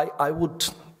I would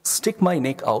stick my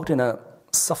neck out in a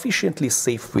sufficiently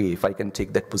safe way, if I can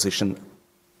take that position,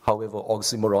 however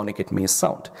oxymoronic it may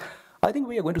sound. I think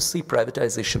we are going to see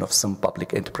privatization of some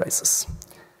public enterprises.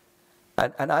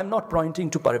 And I'm not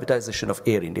pointing to privatization of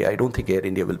Air India. I don't think Air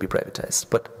India will be privatized.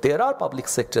 But there are public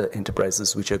sector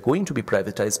enterprises which are going to be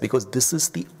privatized because this is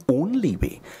the only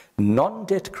way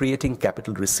non-debt creating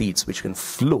capital receipts which can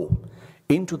flow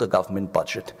into the government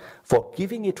budget for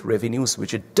giving it revenues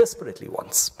which it desperately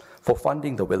wants for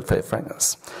funding the welfare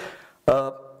finance.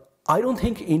 I don't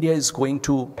think India is going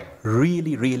to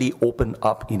really open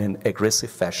up in an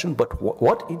aggressive fashion, but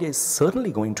what India is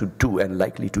certainly going to do and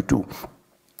likely to do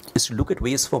is to look at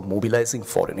ways for mobilizing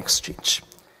foreign exchange.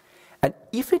 And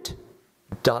if it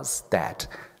does that,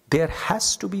 there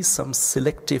has to be some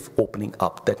selective opening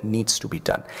up that needs to be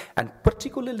done. And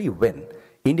particularly when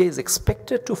India is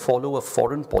expected to follow a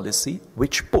foreign policy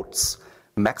which puts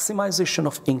maximization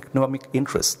of economic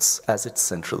interests as its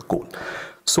central goal.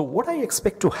 So what I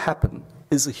expect to happen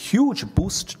is a huge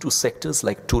boost to sectors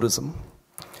like tourism,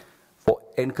 for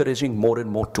encouraging more and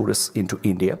more tourists into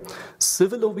India.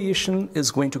 Civil aviation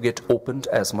is going to get opened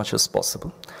as much as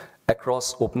possible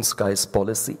across open skies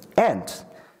policy. And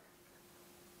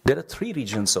there are 3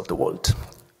 regions of the world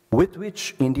with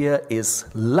which India is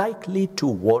likely to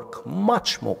work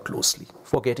much more closely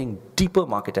for getting deeper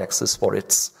market access for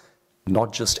its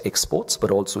not just exports, but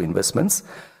also investments.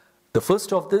 The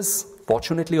first of this,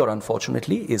 fortunately or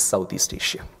unfortunately, is Southeast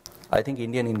Asia. I think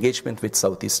Indian engagement with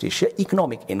Southeast Asia,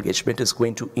 economic engagement, is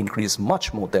going to increase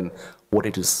much more than what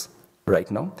it is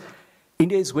right now.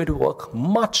 India is going to work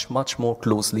much more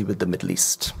closely with the Middle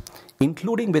East,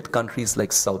 including with countries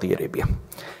like Saudi Arabia.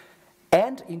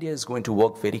 And India is going to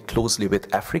work very closely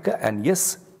with Africa. And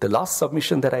yes, the last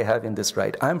submission that I have in this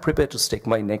right, I'm prepared to stick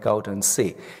my neck out and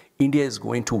say India is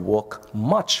going to work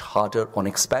much harder on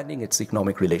expanding its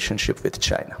economic relationship with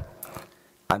China.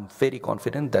 I'm very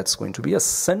confident that's going to be a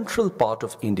central part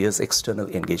of India's external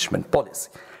engagement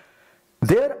policy.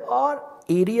 There are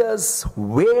areas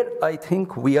where I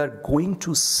think we are going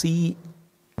to see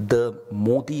the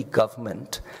Modi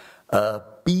government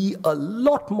be a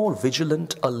lot more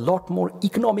vigilant, a lot more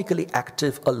economically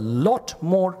active, a lot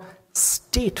more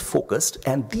state-focused,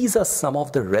 and these are some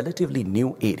of the relatively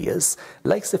new areas,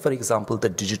 like, say, for example, the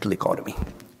digital economy.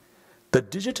 The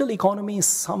digital economy is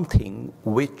something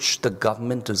which the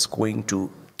government is going to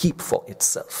keep for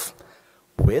itself.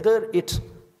 Whether it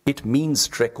means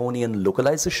draconian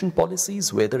localization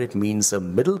policies, whether it means a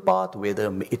middle path, whether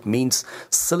it means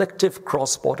selective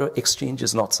cross-border exchange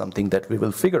is not something that we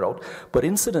will figure out. But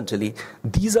incidentally,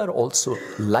 these are also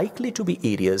likely to be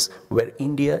areas where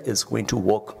India is going to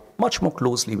work much more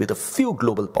closely with a few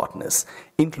global partners,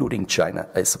 including China,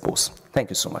 I suppose. Thank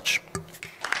you so much.